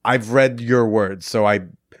I've read your words. So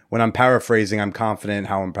when I'm paraphrasing, I'm confident in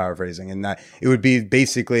how I'm paraphrasing, and that it would be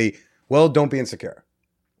basically, well, don't be insecure,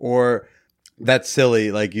 or that's silly.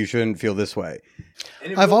 You shouldn't feel this way.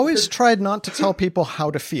 I've always tried not to tell people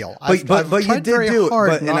how to feel. I've but tried you did very do hard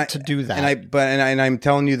but, not to do that. And I'm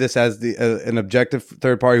telling you this as an objective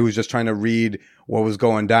third party who's just trying to read what was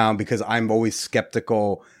going down, because I'm always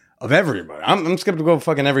skeptical of everybody. I'm skeptical of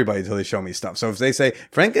fucking everybody until they show me stuff. So if they say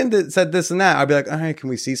Franklin said this and that, I'll be like, all right, can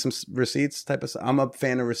we see some receipts type of stuff? I'm a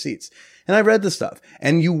fan of receipts, and I read the stuff,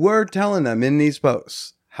 and you were telling them in these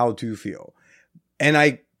posts how to feel, and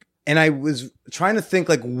I was trying to think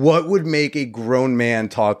what would make a grown man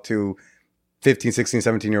talk to 15, 16,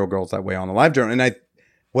 17-year-old girls that way on the LiveJournal. And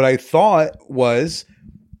what I thought was,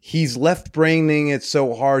 he's left braining it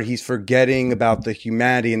so hard, he's forgetting about the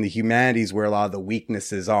humanity, and the humanities where a lot of the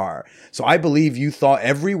weaknesses are. So I believe you thought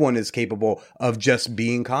everyone is capable of just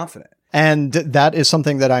being confident. And that is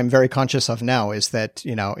something that I'm very conscious of now, is that,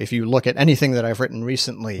 if you look at anything that I've written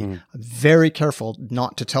recently, I'm very careful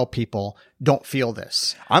not to tell people, don't feel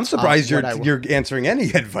this. I'm surprised you're answering any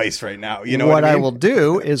advice right now. What I will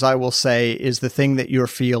do is I will say, is the thing that you're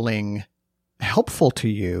feeling helpful to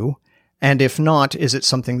you? And if not, is it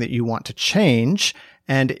something that you want to change?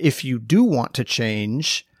 And if you do want to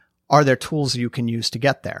change, are there tools you can use to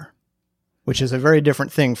get there? Which is a very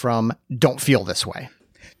different thing from don't feel this way.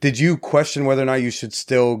 Did you question whether or not you should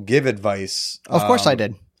still give advice? Of course I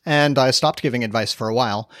did. And I stopped giving advice for a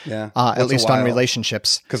while. Yeah. At least on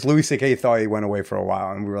relationships. Because Louis C.K. thought he went away for a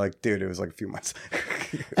while. And we were like, dude, it was a few months.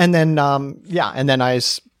 And then, And then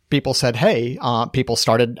people said, hey, people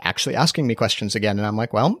started actually asking me questions again. And I'm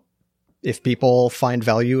like, well, if people find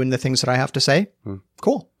value in the things that I have to say,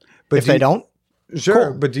 cool. But if they don't, sure.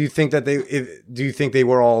 Cool. But do you think that do you think they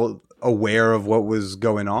were all aware of what was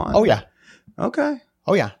going on? Oh yeah. Okay.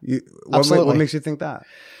 Oh yeah. Absolutely. What makes you think that?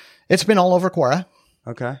 It's been all over Quora.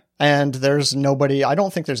 Okay. And I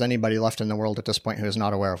don't think there's anybody left in the world at this point who is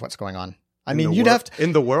not aware of what's going on. I mean, you'd have to...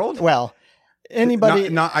 In the world? Well...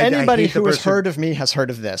 Anybody who has heard of me has heard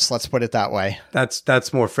of this. Let's put it that way.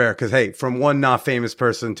 That's more fair, because hey, from one not famous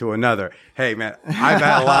person to another, hey man, I've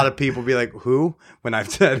had a lot of people be like, "Who?" When I've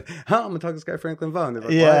said, "I'm gonna talk to this guy Franklin Veaux."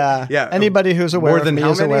 Like, yeah, yeah. Anybody who's aware of me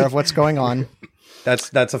is aware of what's going on.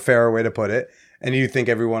 That's a fairer way to put it. And you think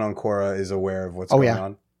everyone on Quora is aware of what's going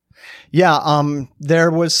on? Yeah,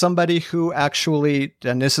 there was somebody who actually,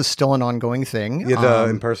 and this is still an ongoing thing. Yeah, the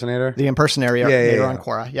impersonator? The impersonator on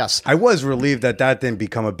Quora, yes. I was relieved that didn't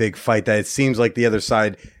become a big fight, that it seems like the other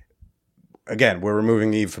side again, we're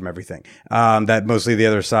removing Eve from everything. That mostly the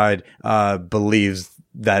other side believes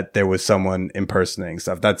that there was someone impersonating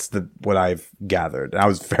stuff. That's what I've gathered. And I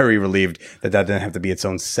was very relieved that didn't have to be its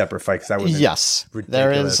own separate fight, because that was ridiculous.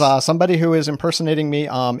 There is somebody who is impersonating me.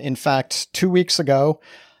 In fact, 2 weeks ago,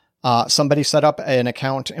 somebody set up an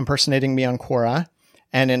account impersonating me on Quora,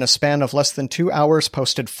 and in a span of less than 2 hours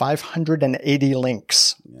posted 580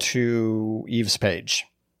 links to Eve's page.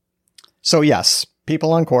 So yes,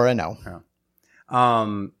 people on Quora know.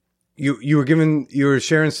 Yeah. You were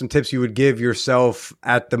sharing some tips you would give yourself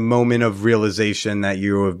at the moment of realization that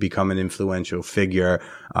you have become an influential figure.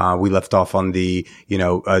 We left off on the,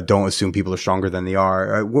 don't assume people are stronger than they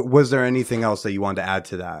are. Was there anything else that you wanted to add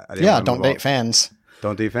to that? Don't date fans.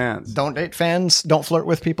 Don't date fans. Don't date fans. Don't flirt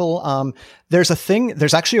with people. There's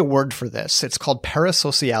actually a word for this. It's called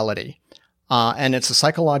parasociality. And it's a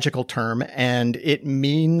psychological term, and it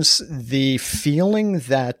means the feeling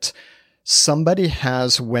that somebody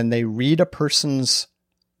has when they read a person's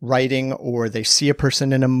writing, or they see a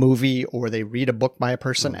person in a movie, or they read a book by a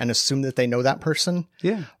person and assume that they know that person.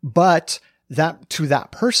 Yeah. But to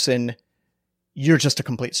that person, you're just a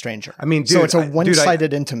complete stranger. I mean, dude, so it's a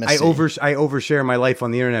one-sided intimacy. I overshare my life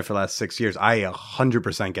on the internet for the last 6 years. I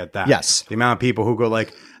 100% get that. Yes. The amount of people who go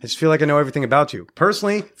like, I just feel like I know everything about you.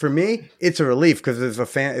 Personally, for me, it's a relief, because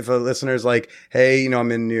if a listener's like, hey,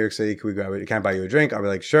 I'm in New York City, can I buy you a drink? I'll be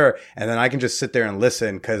like, sure. And then I can just sit there and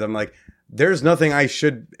listen, because I'm like, there's nothing I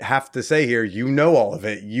should have to say here. You know all of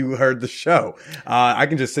it. You heard the show. I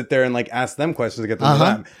can just sit there and like ask them questions to get them to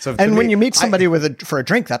them. So when you meet somebody for a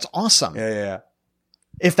drink, that's awesome. Yeah.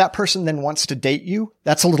 If that person then wants to date you,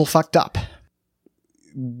 that's a little fucked up.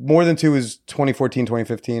 More Than Two is 2014,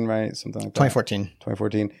 2015, right? Something like that.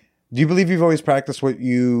 2014. Do you believe you've always practiced what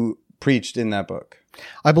you preached in that book?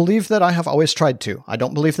 I believe that I have always tried to. I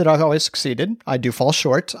don't believe that I've always succeeded. I do fall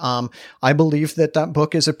short. I believe that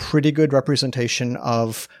book is a pretty good representation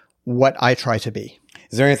of what I try to be.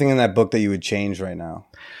 Is there anything in that book that you would change right now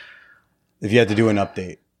if you had to do an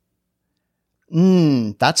update?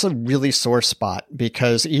 That's a really sore spot,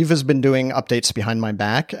 because Eve has been doing updates behind my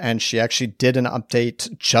back, and she actually did an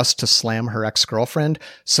update just to slam her ex-girlfriend.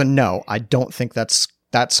 So no, I don't think that's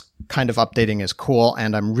kind of updating is cool,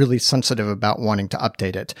 and I'm really sensitive about wanting to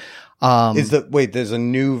update it. There's a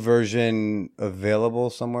new version available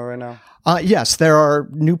somewhere right now? Yes, there are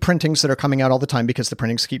new printings that are coming out all the time, because the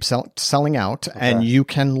printings keep selling out. Okay. And you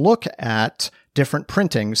can look at different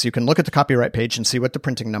printings. You can look at the copyright page and see what the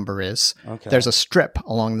printing number is. Okay. There's a strip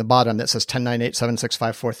along the bottom that says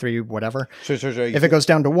 1098765543, whatever. Sure. If it goes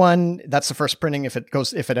down to 1, that's the first printing. If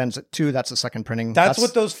it ends at 2, that's the second printing. That's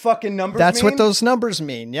what those fucking numbers mean? That's what those numbers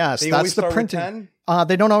mean. Yes, that's the printing.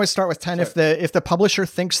 They don't always start with 10. Sorry. If the publisher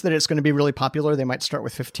thinks that it's going to be really popular, they might start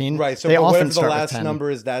with 15. Right. So they often whatever the start last with 10. number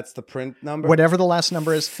is, that's the print number? Whatever the last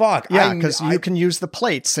number is. Fuck. Yeah, because you can use the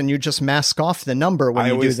plates and you just mask off the number when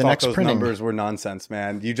you do the next printing. Numbers were nonsense,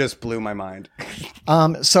 man. You just blew my mind.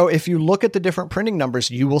 So if you look at the different printing numbers,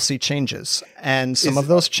 you will see changes. And some of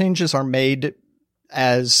those changes are made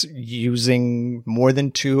as using More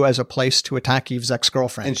Than Two as a place to attack Eve's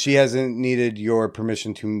ex-girlfriend. And she hasn't needed your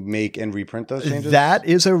permission to make and reprint those changes? That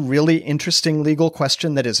is a really interesting legal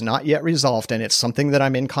question that is not yet resolved, and it's something that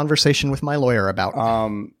I'm in conversation with my lawyer about.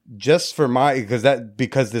 Just for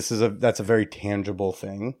because that's a very tangible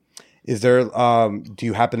thing. Is there, do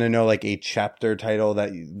you happen to know like a chapter title that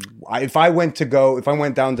if I went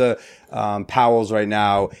down to Powell's right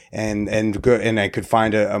now and I could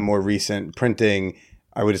find a more recent printing,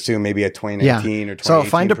 I would assume maybe a 2019 or 2018. So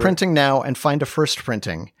find a printing now and find a first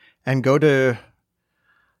printing and go to,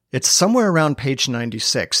 it's somewhere around page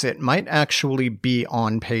 96. It might actually be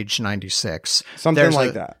on page 96. Something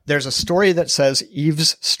like that. There's a story that says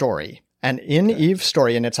Eve's story. And in Eve's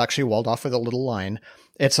story, and it's actually walled off with a little line,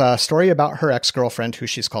 it's a story about her ex-girlfriend who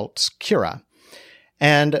she's called Kira.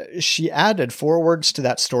 And she added 4 words to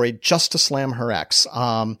that story just to slam her ex.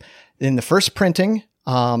 In the first printing,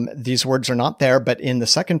 these words are not there, but in the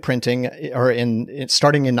second printing, or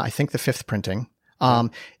starting in, I think, the 5th printing,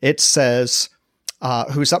 it says,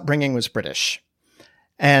 whose upbringing was British.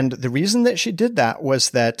 And the reason that she did that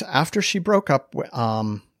was that after she broke up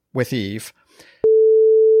with Eve,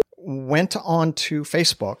 went on to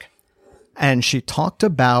Facebook, and she talked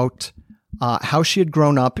about how she had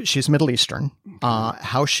grown up. She's Middle Eastern.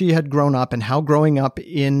 How she had grown up, and how growing up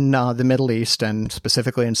in the Middle East, and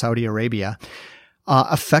specifically in Saudi Arabia,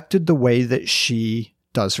 affected the way that she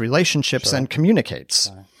does relationships and communicates.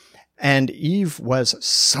 Sure. And Eve was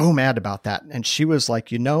so mad about that. And she was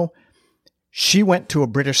like, she went to a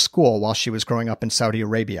British school while she was growing up in Saudi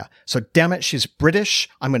Arabia. So damn it, she's British.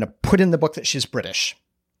 I'm going to put in the book that she's British.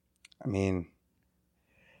 I mean,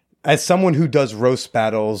 as someone who does roast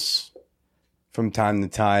battles from time to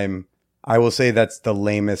time, I will say that's the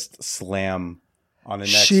lamest slam on the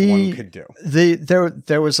next one could do.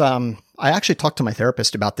 There was I actually talked to my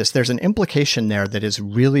therapist about this. There's an implication there that is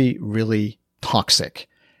really, really toxic.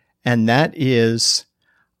 And that is,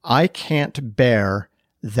 I can't bear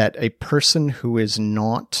that a person who is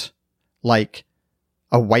not like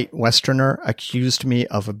a white Westerner accused me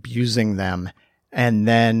of abusing them and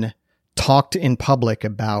then talked in public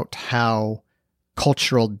about how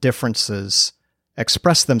cultural differences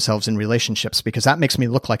express themselves in relationships, because that makes me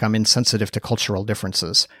look like I'm insensitive to cultural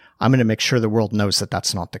differences. I'm going to make sure the world knows that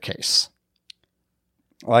that's not the case.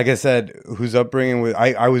 Like I said, whose upbringing was,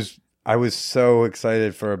 I was so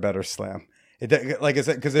excited for a better slam. Like I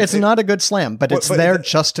said, because it's not a good slam, but it's there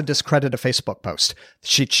just to discredit a Facebook post.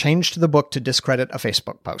 She changed the book to discredit a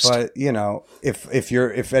Facebook post. But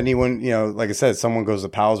if anyone, like I said, someone goes to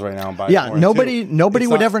Pals right now and buys, nobody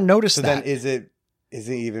would ever notice that. Then is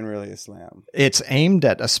it even really a slam? It's aimed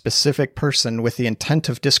at a specific person with the intent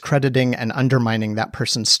of discrediting and undermining that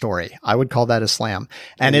person's story. I would call that a slam,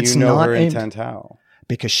 and it's not her intent. How?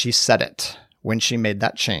 Because she said it. When she made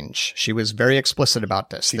that change, she was very explicit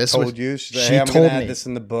about this. She told you, she said, hey, I'm going to add this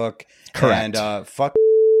in the book. Correct. And fuck,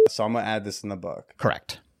 so I'm going to add this in the book.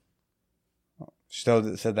 Correct. She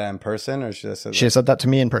said that in person, or she said that to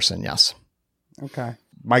me in person, yes. Okay.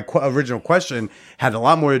 My original question had a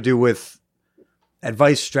lot more to do with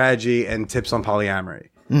advice, strategy, and tips on polyamory.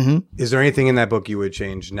 Mm-hmm. Is there anything in that book you would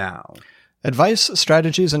change now? Advice,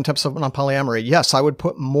 strategies, and tips on polyamory. Yes, I would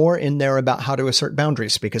put more in there about how to assert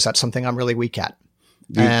boundaries, because that's something I'm really weak at.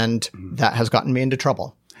 And that has gotten me into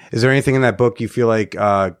trouble. Is there anything in that book you feel like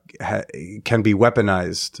can be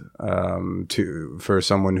weaponized for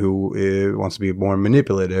someone who wants to be more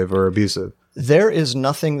manipulative or abusive? There is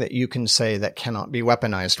nothing that you can say that cannot be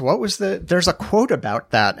weaponized. There's a quote about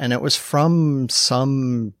that, and it was from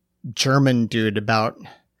some German dude about...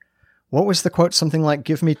 What was the quote? Something like,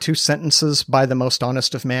 give me 2 sentences by the most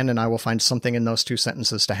honest of men, and I will find something in those 2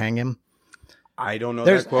 sentences to hang him. I don't know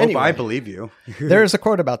that quote, but I believe you. There is a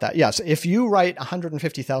quote about that. Yes. If you write a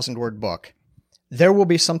 150,000 word book, there will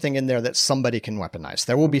be something in there that somebody can weaponize.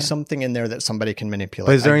 There will be something in there that somebody can manipulate.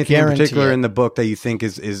 But is there anything in particular in the book that you think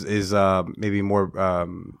is maybe more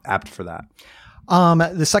apt for that?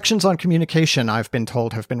 The sections on communication, I've been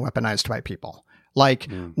told, have been weaponized by people.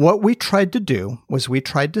 What we tried to do was we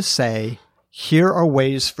tried to say, here are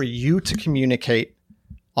ways for you to communicate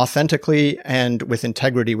authentically and with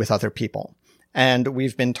integrity with other people. And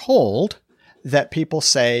we've been told that people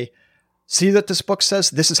say, see that this book says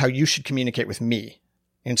this is how you should communicate with me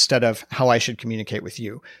instead of how I should communicate with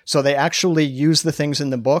you. So they actually use the things in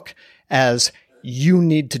the book as you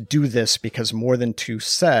need to do this because more than 2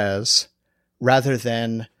 says, rather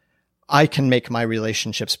than I can make my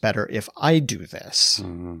relationships better if I do this.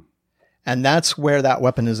 Mm-hmm. And that's where that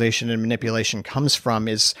weaponization and manipulation comes from,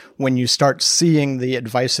 is when you start seeing the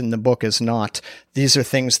advice in the book as not, these are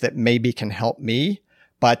things that maybe can help me,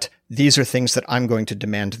 but these are things that I'm going to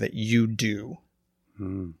demand that you do.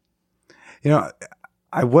 Mm.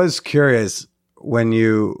 I was curious when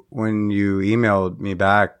you emailed me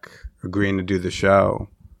back agreeing to do the show,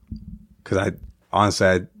 because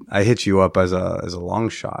I hit you up as a long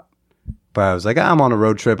shot. But I was like, I'm on a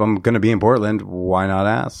road trip. I'm going to be in Portland. Why not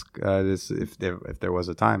ask if there was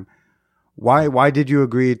a time? Why did you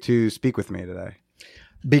agree to speak with me today?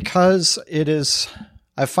 Because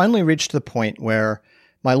I've finally reached the point where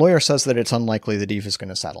my lawyer says that it's unlikely that Eve is going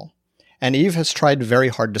to settle. And Eve has tried very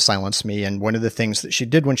hard to silence me. And one of the things that she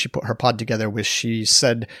did when she put her pod together was she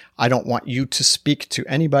said, I don't want you to speak to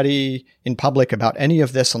anybody in public about any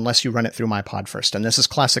of this unless you run it through my pod first. And this is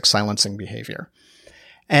classic silencing behavior.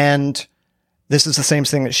 And this is the same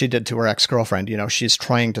thing that she did to her ex-girlfriend. She's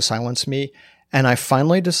trying to silence me. And I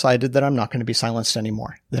finally decided that I'm not going to be silenced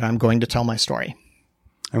anymore, that I'm going to tell my story.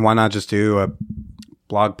 And why not just do a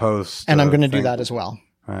blog post? And I'm going to do that as well.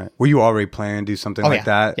 All right. Were you already planning to do something like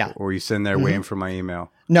that? Yeah. Or were you sitting there waiting for my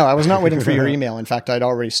email? No, I was not waiting for your email. In fact, I'd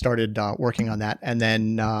already started working on that. And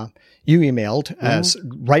then you emailed as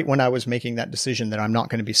right when I was making that decision that I'm not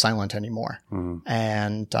going to be silent anymore. Mm-hmm.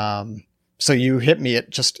 And so you hit me at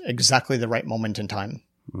just exactly the right moment in time.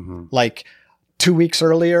 Mm-hmm. Like 2 weeks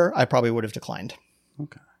earlier, I probably would have declined.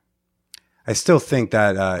 Okay. I still think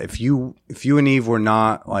that if you and Eve were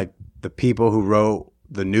not like the people who wrote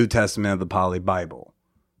the New Testament of the Poly Bible,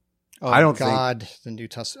 Oh, I don't God, think the New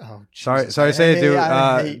Testament. Oh, sorry to say it, dude.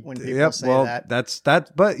 I hate when people say that. That's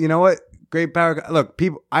that. But you know what? Great power. Look,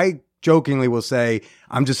 people. I jokingly will say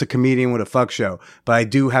I'm just a comedian with a fuck show, but I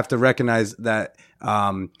do have to recognize that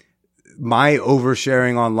my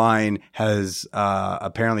oversharing online has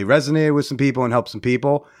apparently resonated with some people and helped some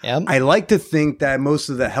people. Yep. I like to think that most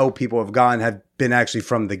of the help people have gotten have been actually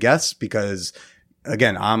from the guests because,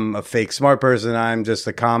 again, I'm a fake smart person. I'm just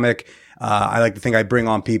a comic. I like to think I bring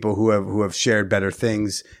on people who have shared better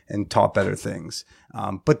things and taught better things.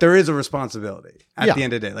 But there is a responsibility at the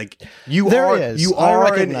end of the day. Like you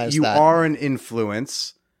are an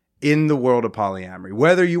influence in the world of polyamory,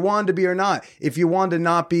 whether you wanted to be or not. If you wanted to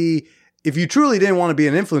not be, if you truly didn't want to be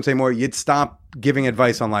an influence anymore, you'd stop giving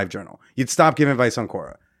advice on LiveJournal. You'd stop giving advice on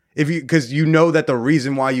Quora. Because you know that the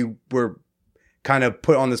reason why you were kind of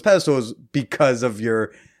put on this pedestal is because of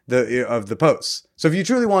the posts. So if you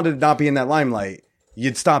truly wanted to not be in that limelight,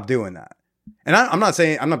 you'd stop doing that. And I'm not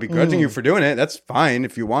saying, I'm not begrudging you for doing it. That's fine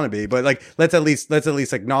if you want to be, but like, let's at least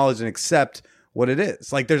acknowledge and accept what it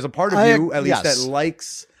is. Like there's a part of you at least that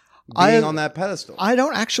likes being on that pedestal. I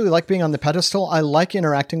don't actually like being on the pedestal. I like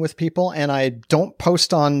interacting with people, and I don't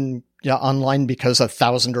post online because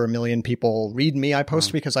 1,000 or 1,000,000 people read me. I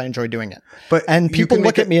post because I enjoy doing it. And people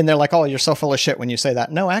look at me and they're like, "Oh, you're so full of shit when you say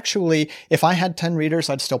that." No, actually, if I had 10 readers,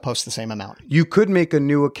 I'd still post the same amount. You could make a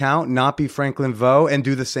new account, not be Franklin Veaux, and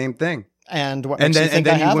do the same thing. And what makes you think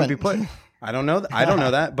I you wouldn't haven't? be put. I don't know. I don't know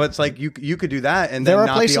that, but it's like you could do that, and there then are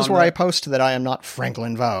not places be on where the, I post that I am not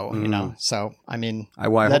Franklin Veaux. You know, so I mean,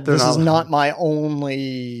 this is not my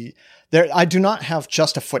only. I do not have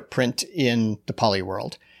just a footprint in the poly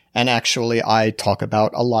world, and actually, I talk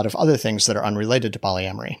about a lot of other things that are unrelated to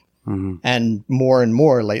polyamory. Mm-hmm. And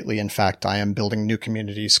more lately, in fact, I am building new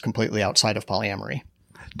communities completely outside of polyamory.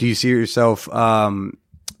 Do you see yourself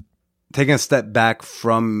taking a step back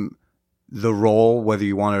from the role, whether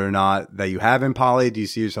you want it or not, that you have in poly? Do you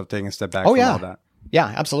see yourself taking a step back from all that? Yeah,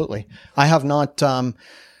 absolutely. I have not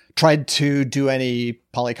tried to do any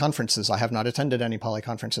poly conferences. I have not attended any poly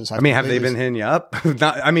conferences. Have they been hitting you up? No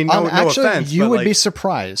actually, offense. You would be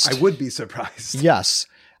surprised. I would be surprised. Yes.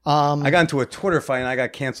 I got into a Twitter fight and I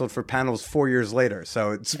got canceled for panels 4 years later.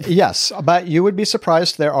 So it's yes, but you would be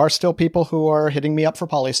surprised. There are still people who are hitting me up for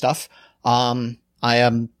poly stuff. I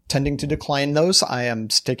am tending to decline those. I am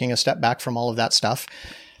taking a step back from all of that stuff.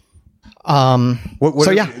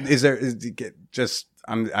 Is there just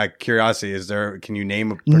I'm curiosity? Can you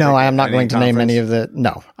name? No, I am not going to name any of the.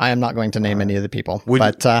 No, I am not going to name any of the people.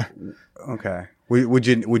 Okay. Would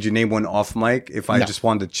you name one off mic if I just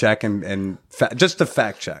wanted to check and just to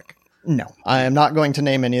fact check? No, I am not going to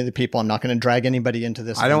name any of the people. I'm not going to drag anybody into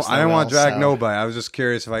this. I don't want to drag nobody. I was just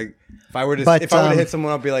curious if I were to hit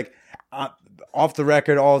someone, I'd be like, off the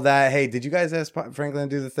record, all that. Hey, did you guys ask Franklin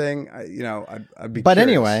to do the thing? I'd be. But curious.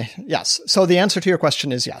 Anyway, yes. So the answer to your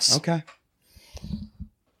question is yes. Okay.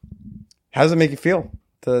 How does it make you feel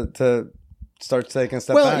to start taking a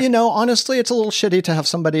step back? Well, honestly, it's a little shitty to have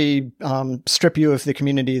somebody strip you of the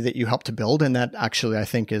community that you helped to build, and that actually I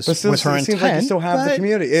think was her intent. It seems like you still have the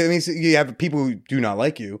community. I mean, you have people who do not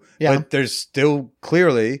like you, but there's still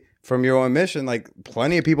clearly from your own mission, like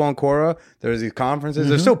plenty of people on Quora. There's these conferences.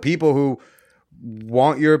 There's still people who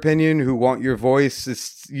want your opinion, who want your voice.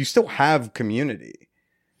 You still have community.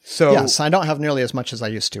 So yes, I don't have nearly as much as I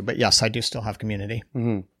used to, but yes, I do still have community.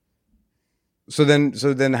 Mm-hmm. So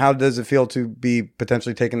then how does it feel to be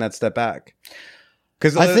potentially taking that step back?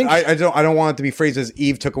 Because I think I don't want it to be phrased as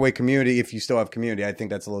Eve took away community if you still have community. I think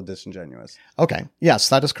that's a little disingenuous. Okay. Yes,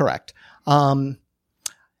 that is correct.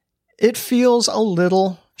 It feels a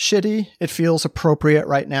little shitty. It feels appropriate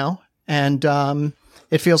right now. And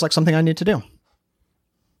it feels like something I need to do.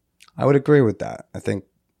 I would agree with that. I think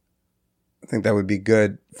that would be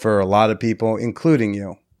good for a lot of people, including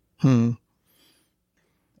you.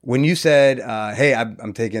 When you said, "Hey,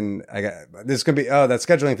 I'm taking," this is gonna be that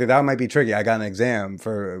scheduling thing that might be tricky. I got an exam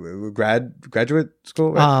for graduate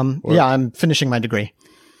school. Right? Yeah, I'm finishing my degree.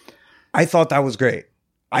 I thought that was great.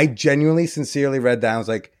 I genuinely, sincerely read that. I was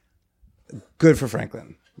like, "Good for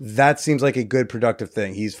Franklin. That seems like a good, productive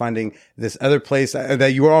thing. He's finding this other place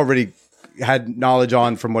that you were already had knowledge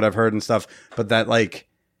on from what I've heard and stuff, but that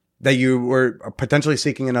you were potentially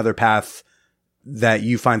seeking another path." That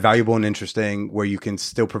you find valuable and interesting, where you can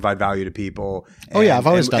still provide value to people. I've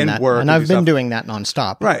always done that, and I've been doing that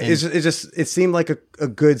nonstop. Right. It seemed like a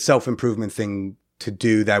good self-improvement thing to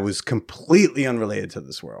do that was completely unrelated to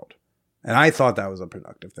this world, and I thought that was a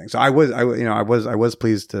productive thing. So I was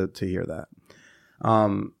pleased to hear that.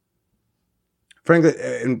 Frankly,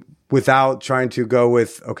 and without trying to go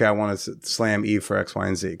with, okay, I want to slam Eve for X, Y,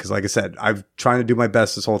 and Z. Because like I said, I'm trying to do my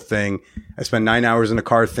best this whole thing. I spent 9 hours in a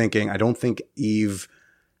car thinking. I don't think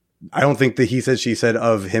the he said, she said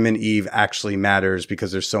of him and Eve actually matters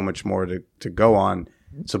because there's so much more to go on.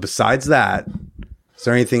 So besides that, Is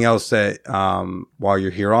there anything else that, while you're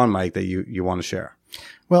here on, Mike, that you want to share?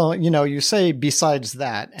 Well, you say besides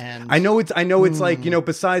that, and I know it's like,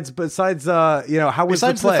 besides, how was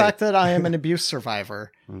besides the play? the fact that I am an abuse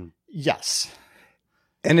survivor, yes.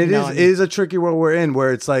 And it is a tricky world we're in,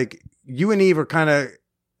 where it's like you and Eve are kind of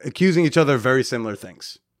accusing each other of very similar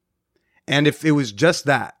things. And if it was just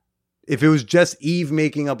that, if it was just Eve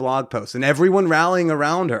making a blog post and everyone rallying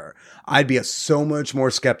around her, I'd be so much more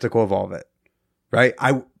skeptical of all of it. Right?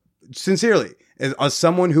 I sincerely, as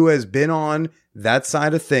someone who has been on that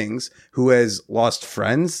side of things, who has lost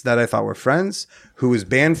friends that I thought were friends, who was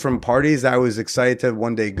banned from parties that I was excited to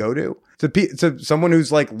one day go to someone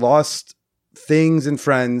who's like lost things and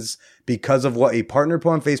friends because of what a partner put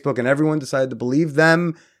on Facebook, and everyone decided to believe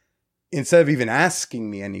them instead of even asking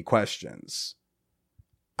me any questions.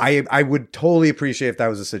 I would totally appreciate if that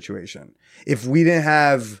was a situation. If we didn't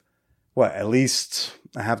have at least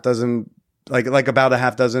a half dozen, like about a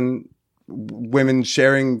half dozen women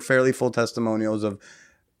sharing fairly full testimonials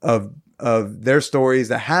of their stories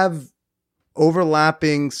that have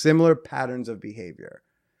overlapping similar patterns of behavior,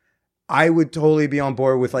 I would totally be on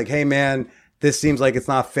board with like, hey man, this seems like it's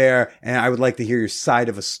not fair, and I would like to hear your side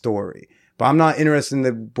of a story. But I'm not interested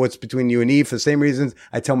in what's between you and Eve for the same reasons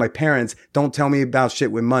I tell my parents, don't tell me about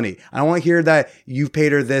shit with money. I don't want to hear that you've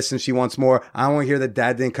paid her this and she wants more. I don't want to hear that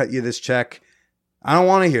dad didn't cut you this check. I don't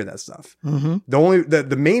want to hear that stuff. Mm-hmm.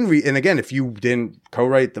 The main and again, if you didn't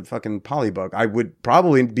co-write the fucking poly book, I would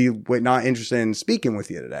probably be not interested in speaking with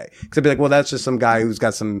you today. Because I'd be like, well, that's just some guy who's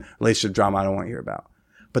got some relationship drama I don't want to hear about.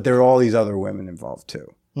 But there are all these other women involved too.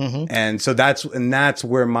 Mm-hmm. And so that's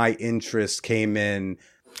where my interest came in.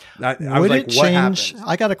 I was like, what happened?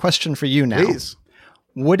 I got a question for you now. Please.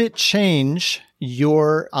 Would it change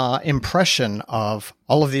your impression of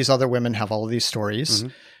all of these other women have all of these stories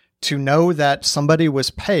to know that somebody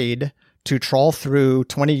was paid to trawl through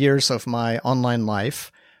 20 years of my online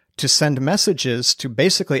life to send messages to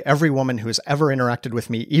basically every woman who has ever interacted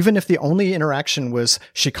with me, even if the only interaction was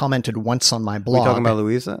she commented once on my blog? We talking about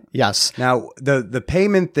Louisa? Yes. Now, the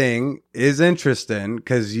payment thing is interesting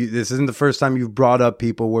because this isn't the first time you've brought up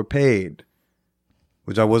people were paid,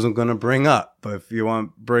 which I wasn't going to bring up. But if you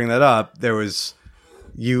want to bring that up, there was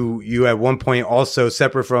you at one point also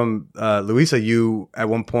separate from Louisa, you at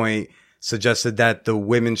one point suggested that the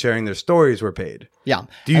women sharing their stories were paid. Yeah.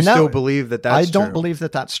 Do you still believe that that's true? I don't believe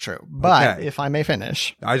that that's true. But if I may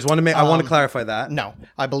finish. I just want to I want to clarify that. No,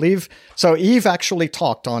 I believe. So Eve actually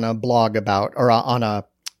talked on a blog about, or on a.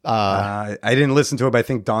 I didn't listen to it, but I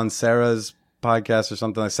think Dawn Sarah's podcast or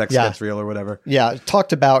something like Sex Gets Real or whatever. Yeah.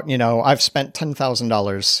 Talked about, I've spent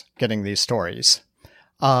 $10,000 getting these stories.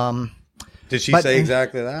 Did she say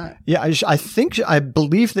exactly that? Yeah, I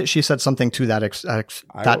believe that she said something to that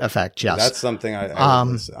effect. Yes, that's something I've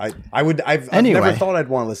never thought I'd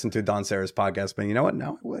want to listen to Dawn Sarah's podcast, but you know what?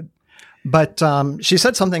 Now I would. But she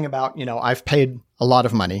said something about I've paid a lot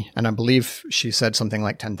of money, and I believe she said something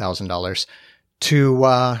like $10,000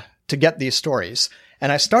 to get these stories.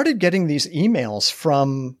 And I started getting these emails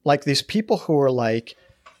from like these people who were like,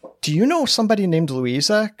 do you know somebody named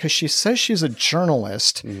Louisa? Because she says she's a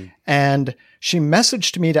journalist, and she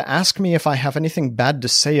messaged me to ask me if I have anything bad to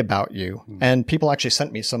say about you. And people actually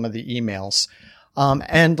sent me some of the emails.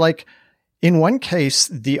 And like in one case,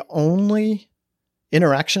 the only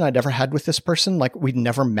interaction I'd ever had with this person, like we'd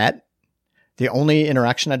never met. The only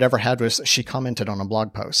interaction I'd ever had was she commented on a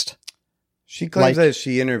blog post. She claims that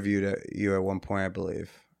she interviewed you at one point, I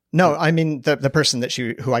believe. No, I mean the person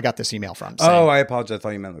who I got this email from. Saying, I apologize. I thought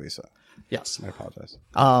you meant Louisa. Yes, I apologize.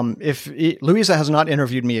 Louisa has not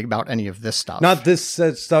interviewed me about any of this stuff, not this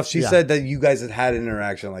stuff. She said that you guys had an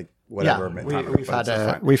interaction, like whatever.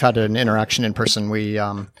 Yeah, we've had an interaction in person.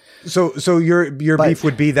 So your beef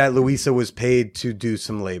would be that Louisa was paid to do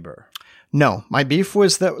some labor. No, my beef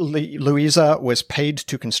was that Louisa was paid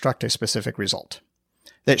to construct a specific result.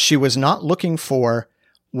 That she was not looking for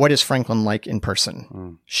what is Franklin like in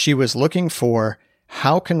person. She was looking for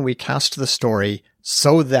how can we cast the story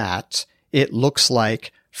so that it looks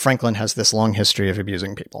like Franklin has this long history of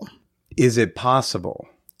abusing people. Is it possible?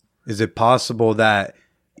 Is it possible that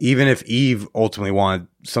even if Eve ultimately wanted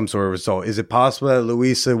some sort of result, is it possible that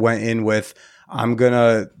Louisa went in with, I'm going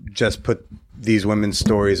to just put these women's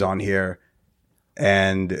stories on here?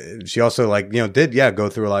 And she also did go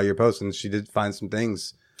through a lot of your posts, and she did find some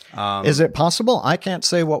things. Is it possible? I can't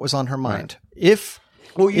say what was on her mind. Right.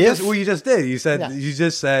 You just did. You said you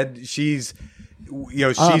just said she's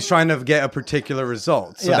trying to get a particular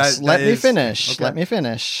result. So yes. Let me finish. Okay. Let me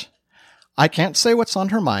finish. I can't say what's on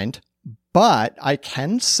her mind, but I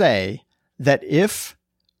can say that if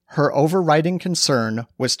her overriding concern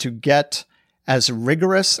was to get as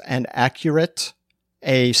rigorous and accurate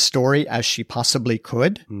a story as she possibly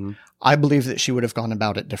could, I believe that she would have gone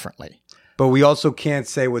about it differently. But we also can't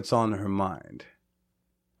say what's on her mind.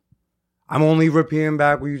 I'm only repeating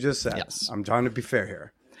back what you just said. Yes. I'm trying to be fair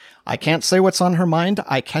here. I can't say what's on her mind.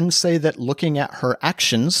 I can say that looking at her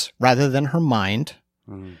actions rather than her mind,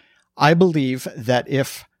 I believe that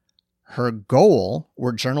if her goal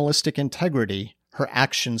were journalistic integrity, her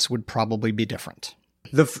actions would probably be different.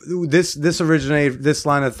 This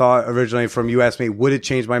line of thought originated from, you asked me, would it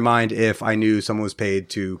change my mind if I knew someone was paid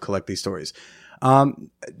to collect these stories? Because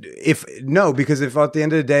if at the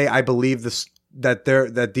end of the day I believe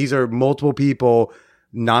that these are multiple people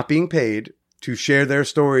not being paid to share their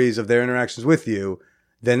stories of their interactions with you,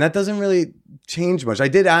 then that doesn't really change much. I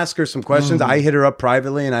did ask her some questions. I hit her up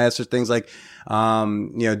privately and I asked her things like,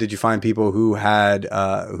 did you find people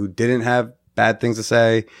who didn't have bad things to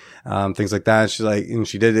say? Things like that. She's like, and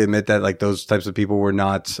she did admit that like those types of people were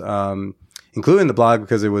not, included in the blog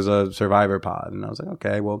because it was a survivor pod. And I was like,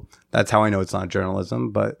 okay, well, that's how I know it's not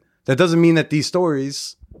journalism, but that doesn't mean that these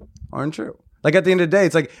stories aren't true. Like at the end of the day,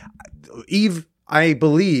 it's like Eve, I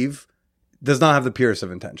believe, does not have the purest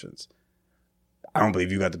of intentions. I don't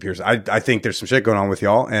believe you got the purest. I think there's some shit going on with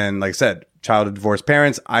y'all. And like I said, child of divorced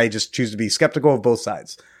parents, I just choose to be skeptical of both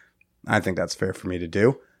sides. I think that's fair for me to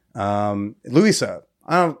do. Louisa,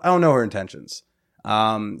 I don't know her intentions.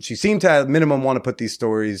 She seemed to at minimum want to put these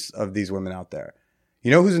stories of these women out there.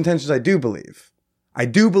 You know whose intentions I do believe? I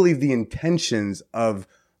do believe the intentions of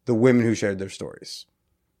the women who shared their stories.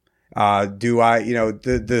 Do I,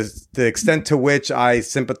 the extent to which I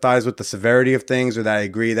sympathize with the severity of things or that I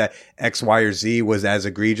agree that X, Y, or Z was as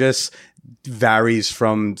egregious varies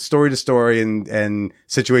from story to story and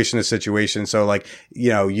situation to situation. So like,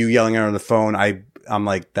 you yelling at her on the phone, I'm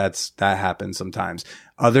like, that happens sometimes.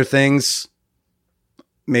 Other things,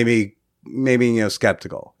 maybe,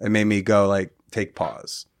 skeptical. It made me go like, take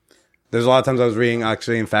pause. There's a lot of times I was reading,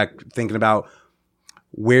 actually, in fact, thinking about,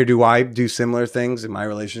 where do I do similar things in my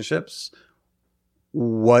relationships?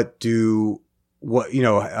 What don't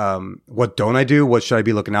I do? What should I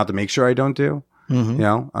be looking out to make sure I don't do?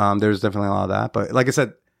 There's definitely a lot of that. But like I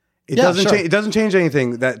said, it doesn't change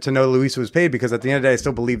anything that to know Louisa was paid, because at the end of the day, I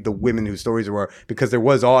still believe the women whose stories were, because there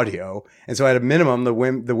was audio. And so at a minimum, the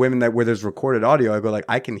women that where there's recorded audio, I go like,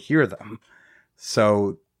 I can hear them.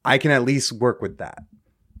 So I can at least work with that.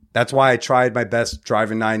 That's why I tried my best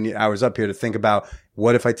driving 9 hours up here to think about,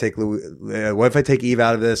 what if I take Eve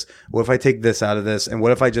out of this? What if I take this out of this? And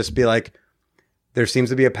what if I just be like, there seems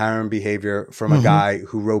to be a pattern behavior from a guy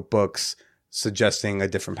who wrote books suggesting a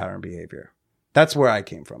different pattern behavior. That's where I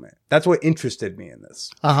came from it. That's what interested me in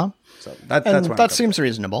this. So that's where that seems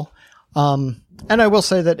reasonable. And I will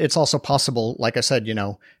say that it's also possible, like I said,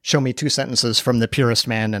 show me 2 sentences from the purest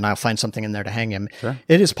man and I'll find something in there to hang him. Sure.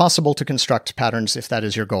 It is possible to construct patterns if that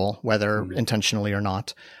is your goal, whether intentionally or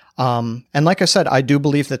not. And like I said, I do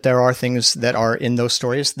believe that there are things that are in those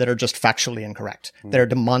stories that are just factually incorrect. They're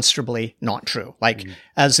demonstrably not true. Like,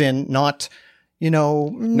 as in not,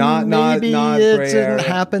 maybe it didn't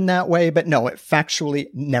happen that way, but no, it factually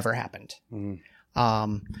never happened.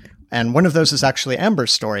 And one of those is actually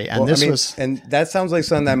Amber's story. And and that sounds like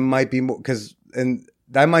something that might be more,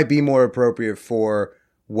 that might be more appropriate for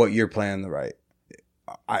what you're planning to write.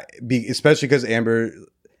 Especially because Amber,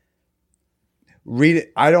 read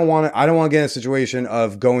it. I don't want to get in a situation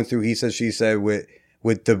of going through he said, she said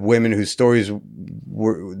with the women whose stories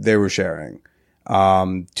they were sharing,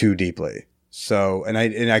 too deeply. So, and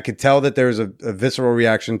I could tell that there's a visceral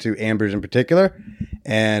reaction to Amber's in particular.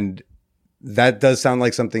 And that does sound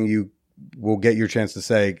like something you will get your chance to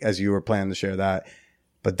say as you were planning to share that.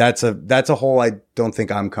 But that's a hole I don't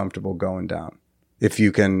think I'm comfortable going down, if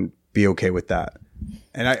you can be okay with that.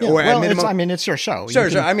 And it's your show.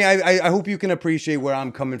 Sure. I mean, I hope you can appreciate where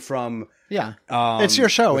I'm coming from. Yeah. It's your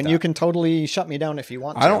show and you can totally shut me down if you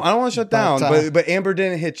want to. I don't want to shut down, but Amber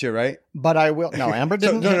didn't hit you, right? But I will. No, Amber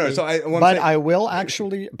didn't hit me. So I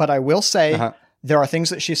will say there are things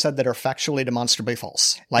that she said that are factually demonstrably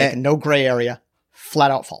false. Like no gray area, flat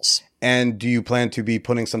out false. And do you plan to be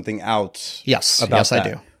putting something out? Yes. About that?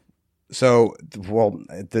 I do. So,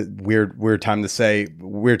 the weird time to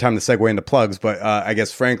segue into plugs, but I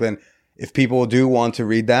guess Franklin, if people do want to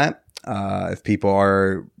read that, if people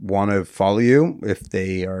want to follow you, if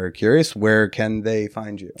they are curious, where can they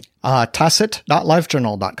find you?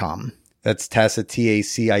 Tacit.livejournal.com. That's Tacit,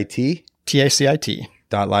 TACIT? TACIT.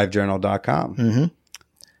 .livejournal.com. Mm-hmm.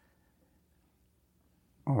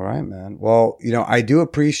 All right, man. Well, I do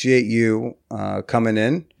appreciate you coming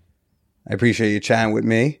in. I appreciate you chatting with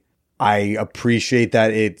me. I appreciate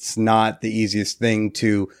that it's not the easiest thing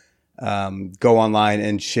to go online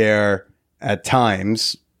and share at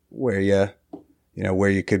times where where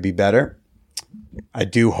you could be better. I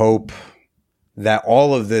do hope that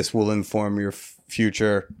all of this will inform your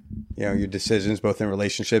future, your decisions, both in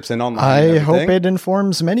relationships and online. I hope it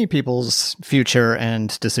informs many people's future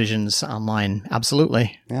and decisions online.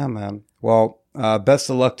 Absolutely. Yeah, man. Well, best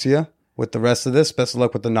of luck to you with the rest of this. Best of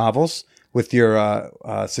luck with the novels, with your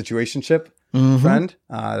situationship friend.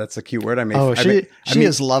 That's a cute word. She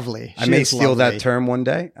is lovely. I may steal that term one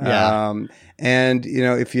day. Yeah. And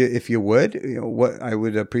if you would, what I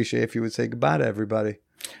would appreciate if you would say goodbye to everybody.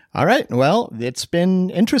 All right. Well, it's been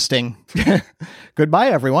interesting. Goodbye,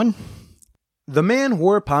 everyone. The Man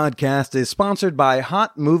Whore Podcast is sponsored by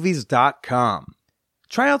HotMovies.com.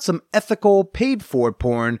 Try out some ethical, paid-for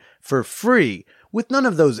porn for free with none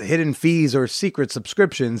of those hidden fees or secret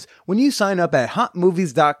subscriptions when you sign up at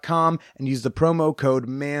HotMovies.com and use the promo code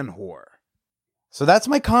MANWHORE. So that's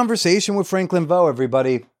my conversation with Franklin Veaux,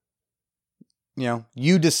 everybody.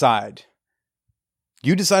 You decide.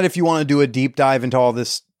 You decide if you want to do a deep dive into all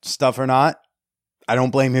this stuff or not. I don't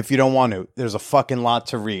blame you if you don't want to. There's a fucking lot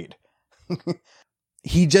to read.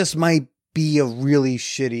 He just might be a really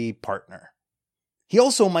shitty partner. He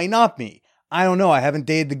also might not be. I don't know. I haven't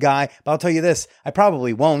dated the guy, but I'll tell you this. I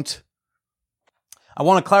probably won't. I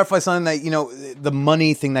want to clarify something that, the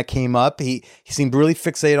money thing that came up. He seemed really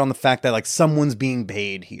fixated on the fact that someone's being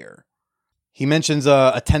paid here. He mentions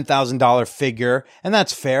a $10,000 figure, and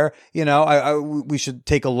that's fair. We should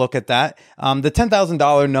take a look at that. The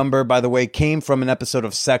 $10,000 number, by the way, came from an episode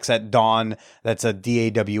of Sex at Dawn. That's a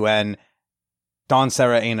DAWN. Dawn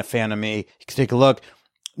Sarah ain't a fan of me. You can take a look.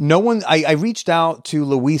 I reached out to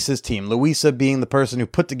Luisa's team. Luisa being the person who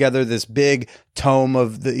put together this big tome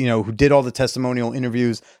of who did all the testimonial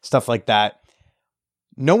interviews, stuff like that.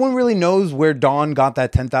 No one really knows where Dawn got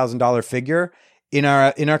that $10,000 figure. In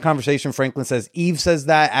our conversation, Franklin says Eve says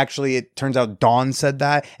that. Actually, it turns out Dawn said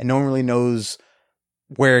that, and no one really knows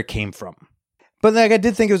where it came from. But I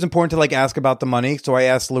did think it was important to ask about the money, so I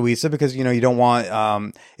asked Luisa because you don't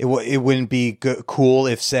want it wouldn't be cool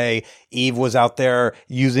if, say, Eve was out there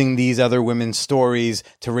using these other women's stories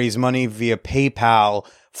to raise money via PayPal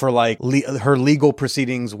for her legal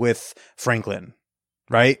proceedings with Franklin,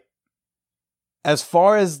 right? As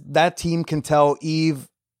far as that team can tell, Eve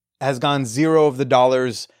has gotten $0 of the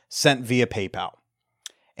dollars sent via PayPal.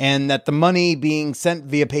 And that the money being sent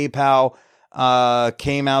via PayPal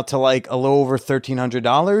came out to a little over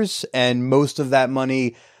 $1,300. And most of that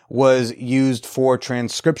money was used for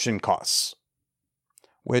transcription costs.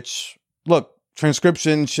 Which, look,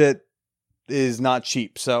 transcription shit is not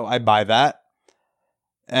cheap. So I buy that.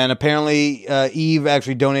 And apparently Eve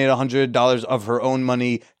actually donated $100 of her own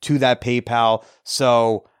money to that PayPal.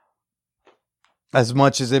 So as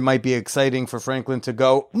much as it might be exciting for Franklin to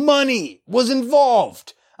go, money was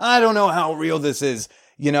involved. I don't know how real this is.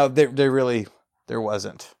 There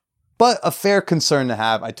wasn't. But a fair concern to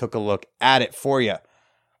have. I took a look at it for you.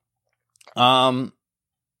 But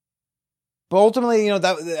ultimately,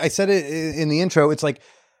 that I said it in the intro. It's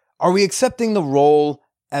are we accepting the role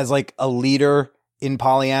as a leader in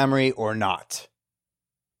polyamory or not?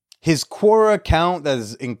 His Quora account that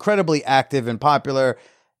is incredibly active and popular,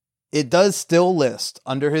 it does still list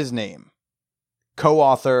under his name,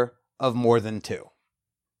 co-author of more than 2.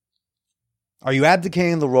 Are you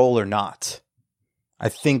abdicating the role or not? I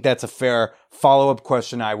think that's a fair follow-up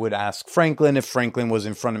question I would ask Franklin if Franklin was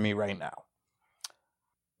in front of me right now.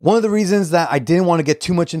 One of the reasons that I didn't want to get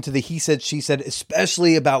too much into the he said, she said,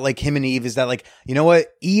 especially about him and Eve, is that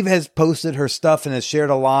Eve has posted her stuff and has shared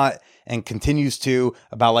a lot and continues to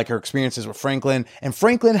about her experiences with Franklin. And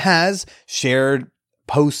Franklin has shared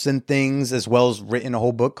posts and things, as well as written a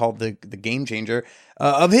whole book called The Game Changer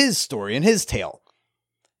of his story and his tale.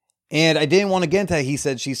 And I didn't want to get into he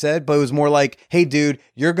said, she said, but it was more hey, dude,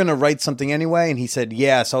 you're going to write something anyway. And he said,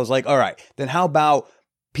 yeah. So I was all right, then how about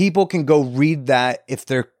people can go read that if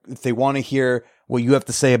they want to hear what you have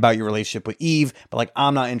to say about your relationship with Eve, but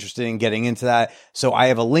I'm not interested in getting into that. So I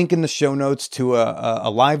have a link in the show notes to a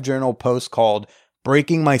live journal post called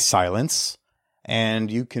Breaking My Silence. And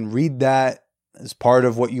you can read that as part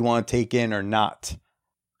of what you want to take in or not.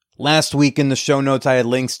 Last week in the show notes, I had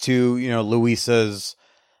links to, Luisa's,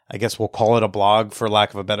 I guess we'll call it a blog for lack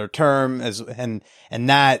of a better term, and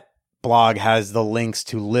that blog has the links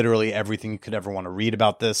to literally everything you could ever want to read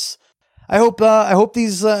about this. I hope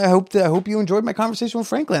you enjoyed my conversation with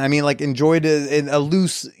Franklin. I mean, enjoyed a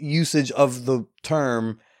loose usage of the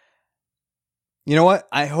term. You know what?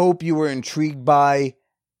 I hope you were intrigued by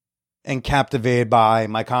and captivated by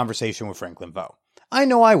my conversation with Franklin Veaux. I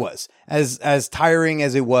know I was, as tiring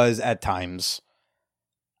as it was at times.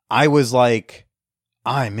 I was like,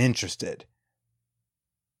 I'm interested.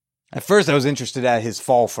 At first, I was interested at his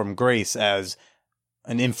fall from grace as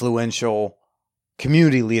an influential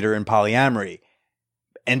community leader in polyamory.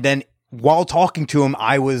 And then while talking to him,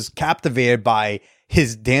 I was captivated by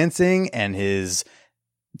his dancing and his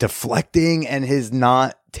deflecting and his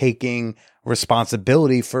not taking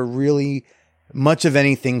responsibility for really much of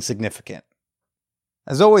anything significant.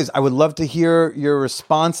 As always, I would love to hear your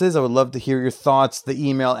responses. I would love to hear your thoughts. The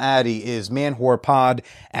email addy is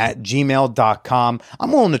manwhorepod@gmail.com.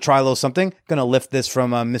 I'm willing to try a little something. Going to lift this from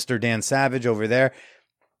Mr. Dan Savage over there.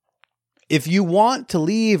 If you want to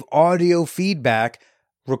leave audio feedback,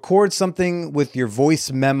 record something with your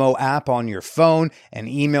voice memo app on your phone and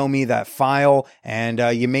email me that file, and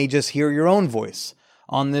you may just hear your own voice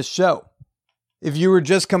on this show. If you were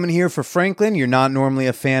just coming here for Franklin, you're not normally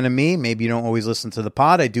a fan of me, maybe you don't always listen to the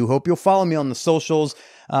pod, I do hope you'll follow me on the socials.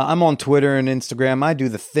 I'm on Twitter and Instagram. I do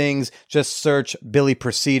the things. Just search Billy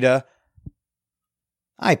Presida.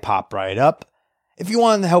 I pop right up. If you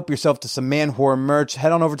want to help yourself to some Man Whore merch,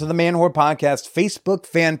 head on over to the Man Whore Podcast Facebook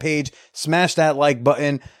fan page. Smash that like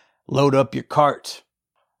button. Load up your cart.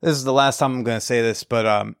 This is the last time I'm going to say this,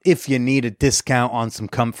 but if you need a discount on some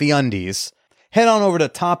comfy undies, head on over to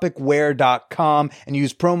topicwear.com and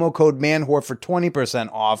use promo code MANWHORE for 20%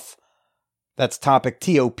 off. That's Topic,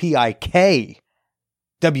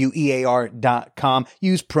 TOPIKWEAR.com.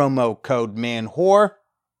 Use promo code MANWHORE.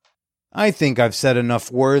 I think I've said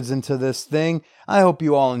enough words into this thing. I hope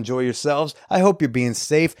you all enjoy yourselves. I hope you're being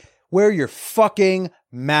safe. Wear your fucking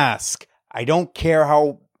mask. I don't care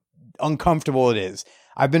how uncomfortable it is.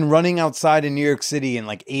 I've been running outside in New York City in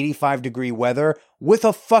like 85-degree weather with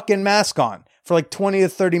a fucking mask on for like 20 to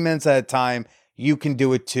 30 minutes at a time. You can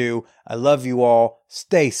do it too. I love you all.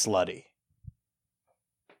 Stay slutty.